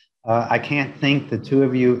 and I can't thank the two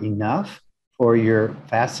of you enough for your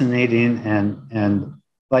fascinating and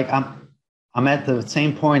I'm at the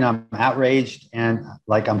same point. I'm outraged and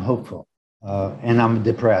like I'm hopeful, and I'm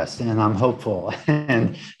depressed and I'm hopeful,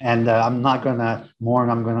 and I'm not going to mourn.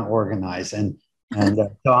 I'm going to organize, and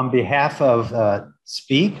so on behalf of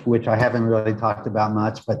Speak, which I haven't really talked about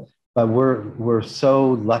much, but we're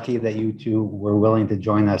so lucky that you two were willing to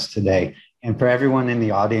join us today. And for everyone in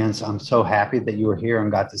the audience, I'm so happy that you were here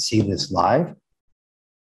and got to see this live.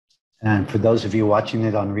 And for those of you watching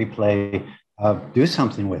it on replay, do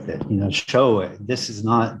something with it. Show it. This is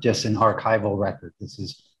not just an archival record. This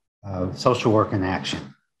is social work in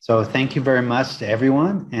action. So thank you very much to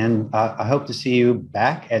everyone. And I hope to see you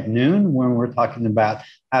back at noon when we're talking about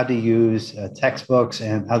how to use textbooks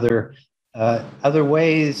and other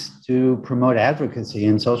ways to promote advocacy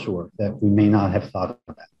in social work that we may not have thought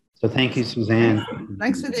about. So thank you, Suzanne.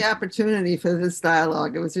 Thanks for the opportunity for this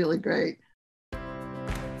dialogue. It was really great.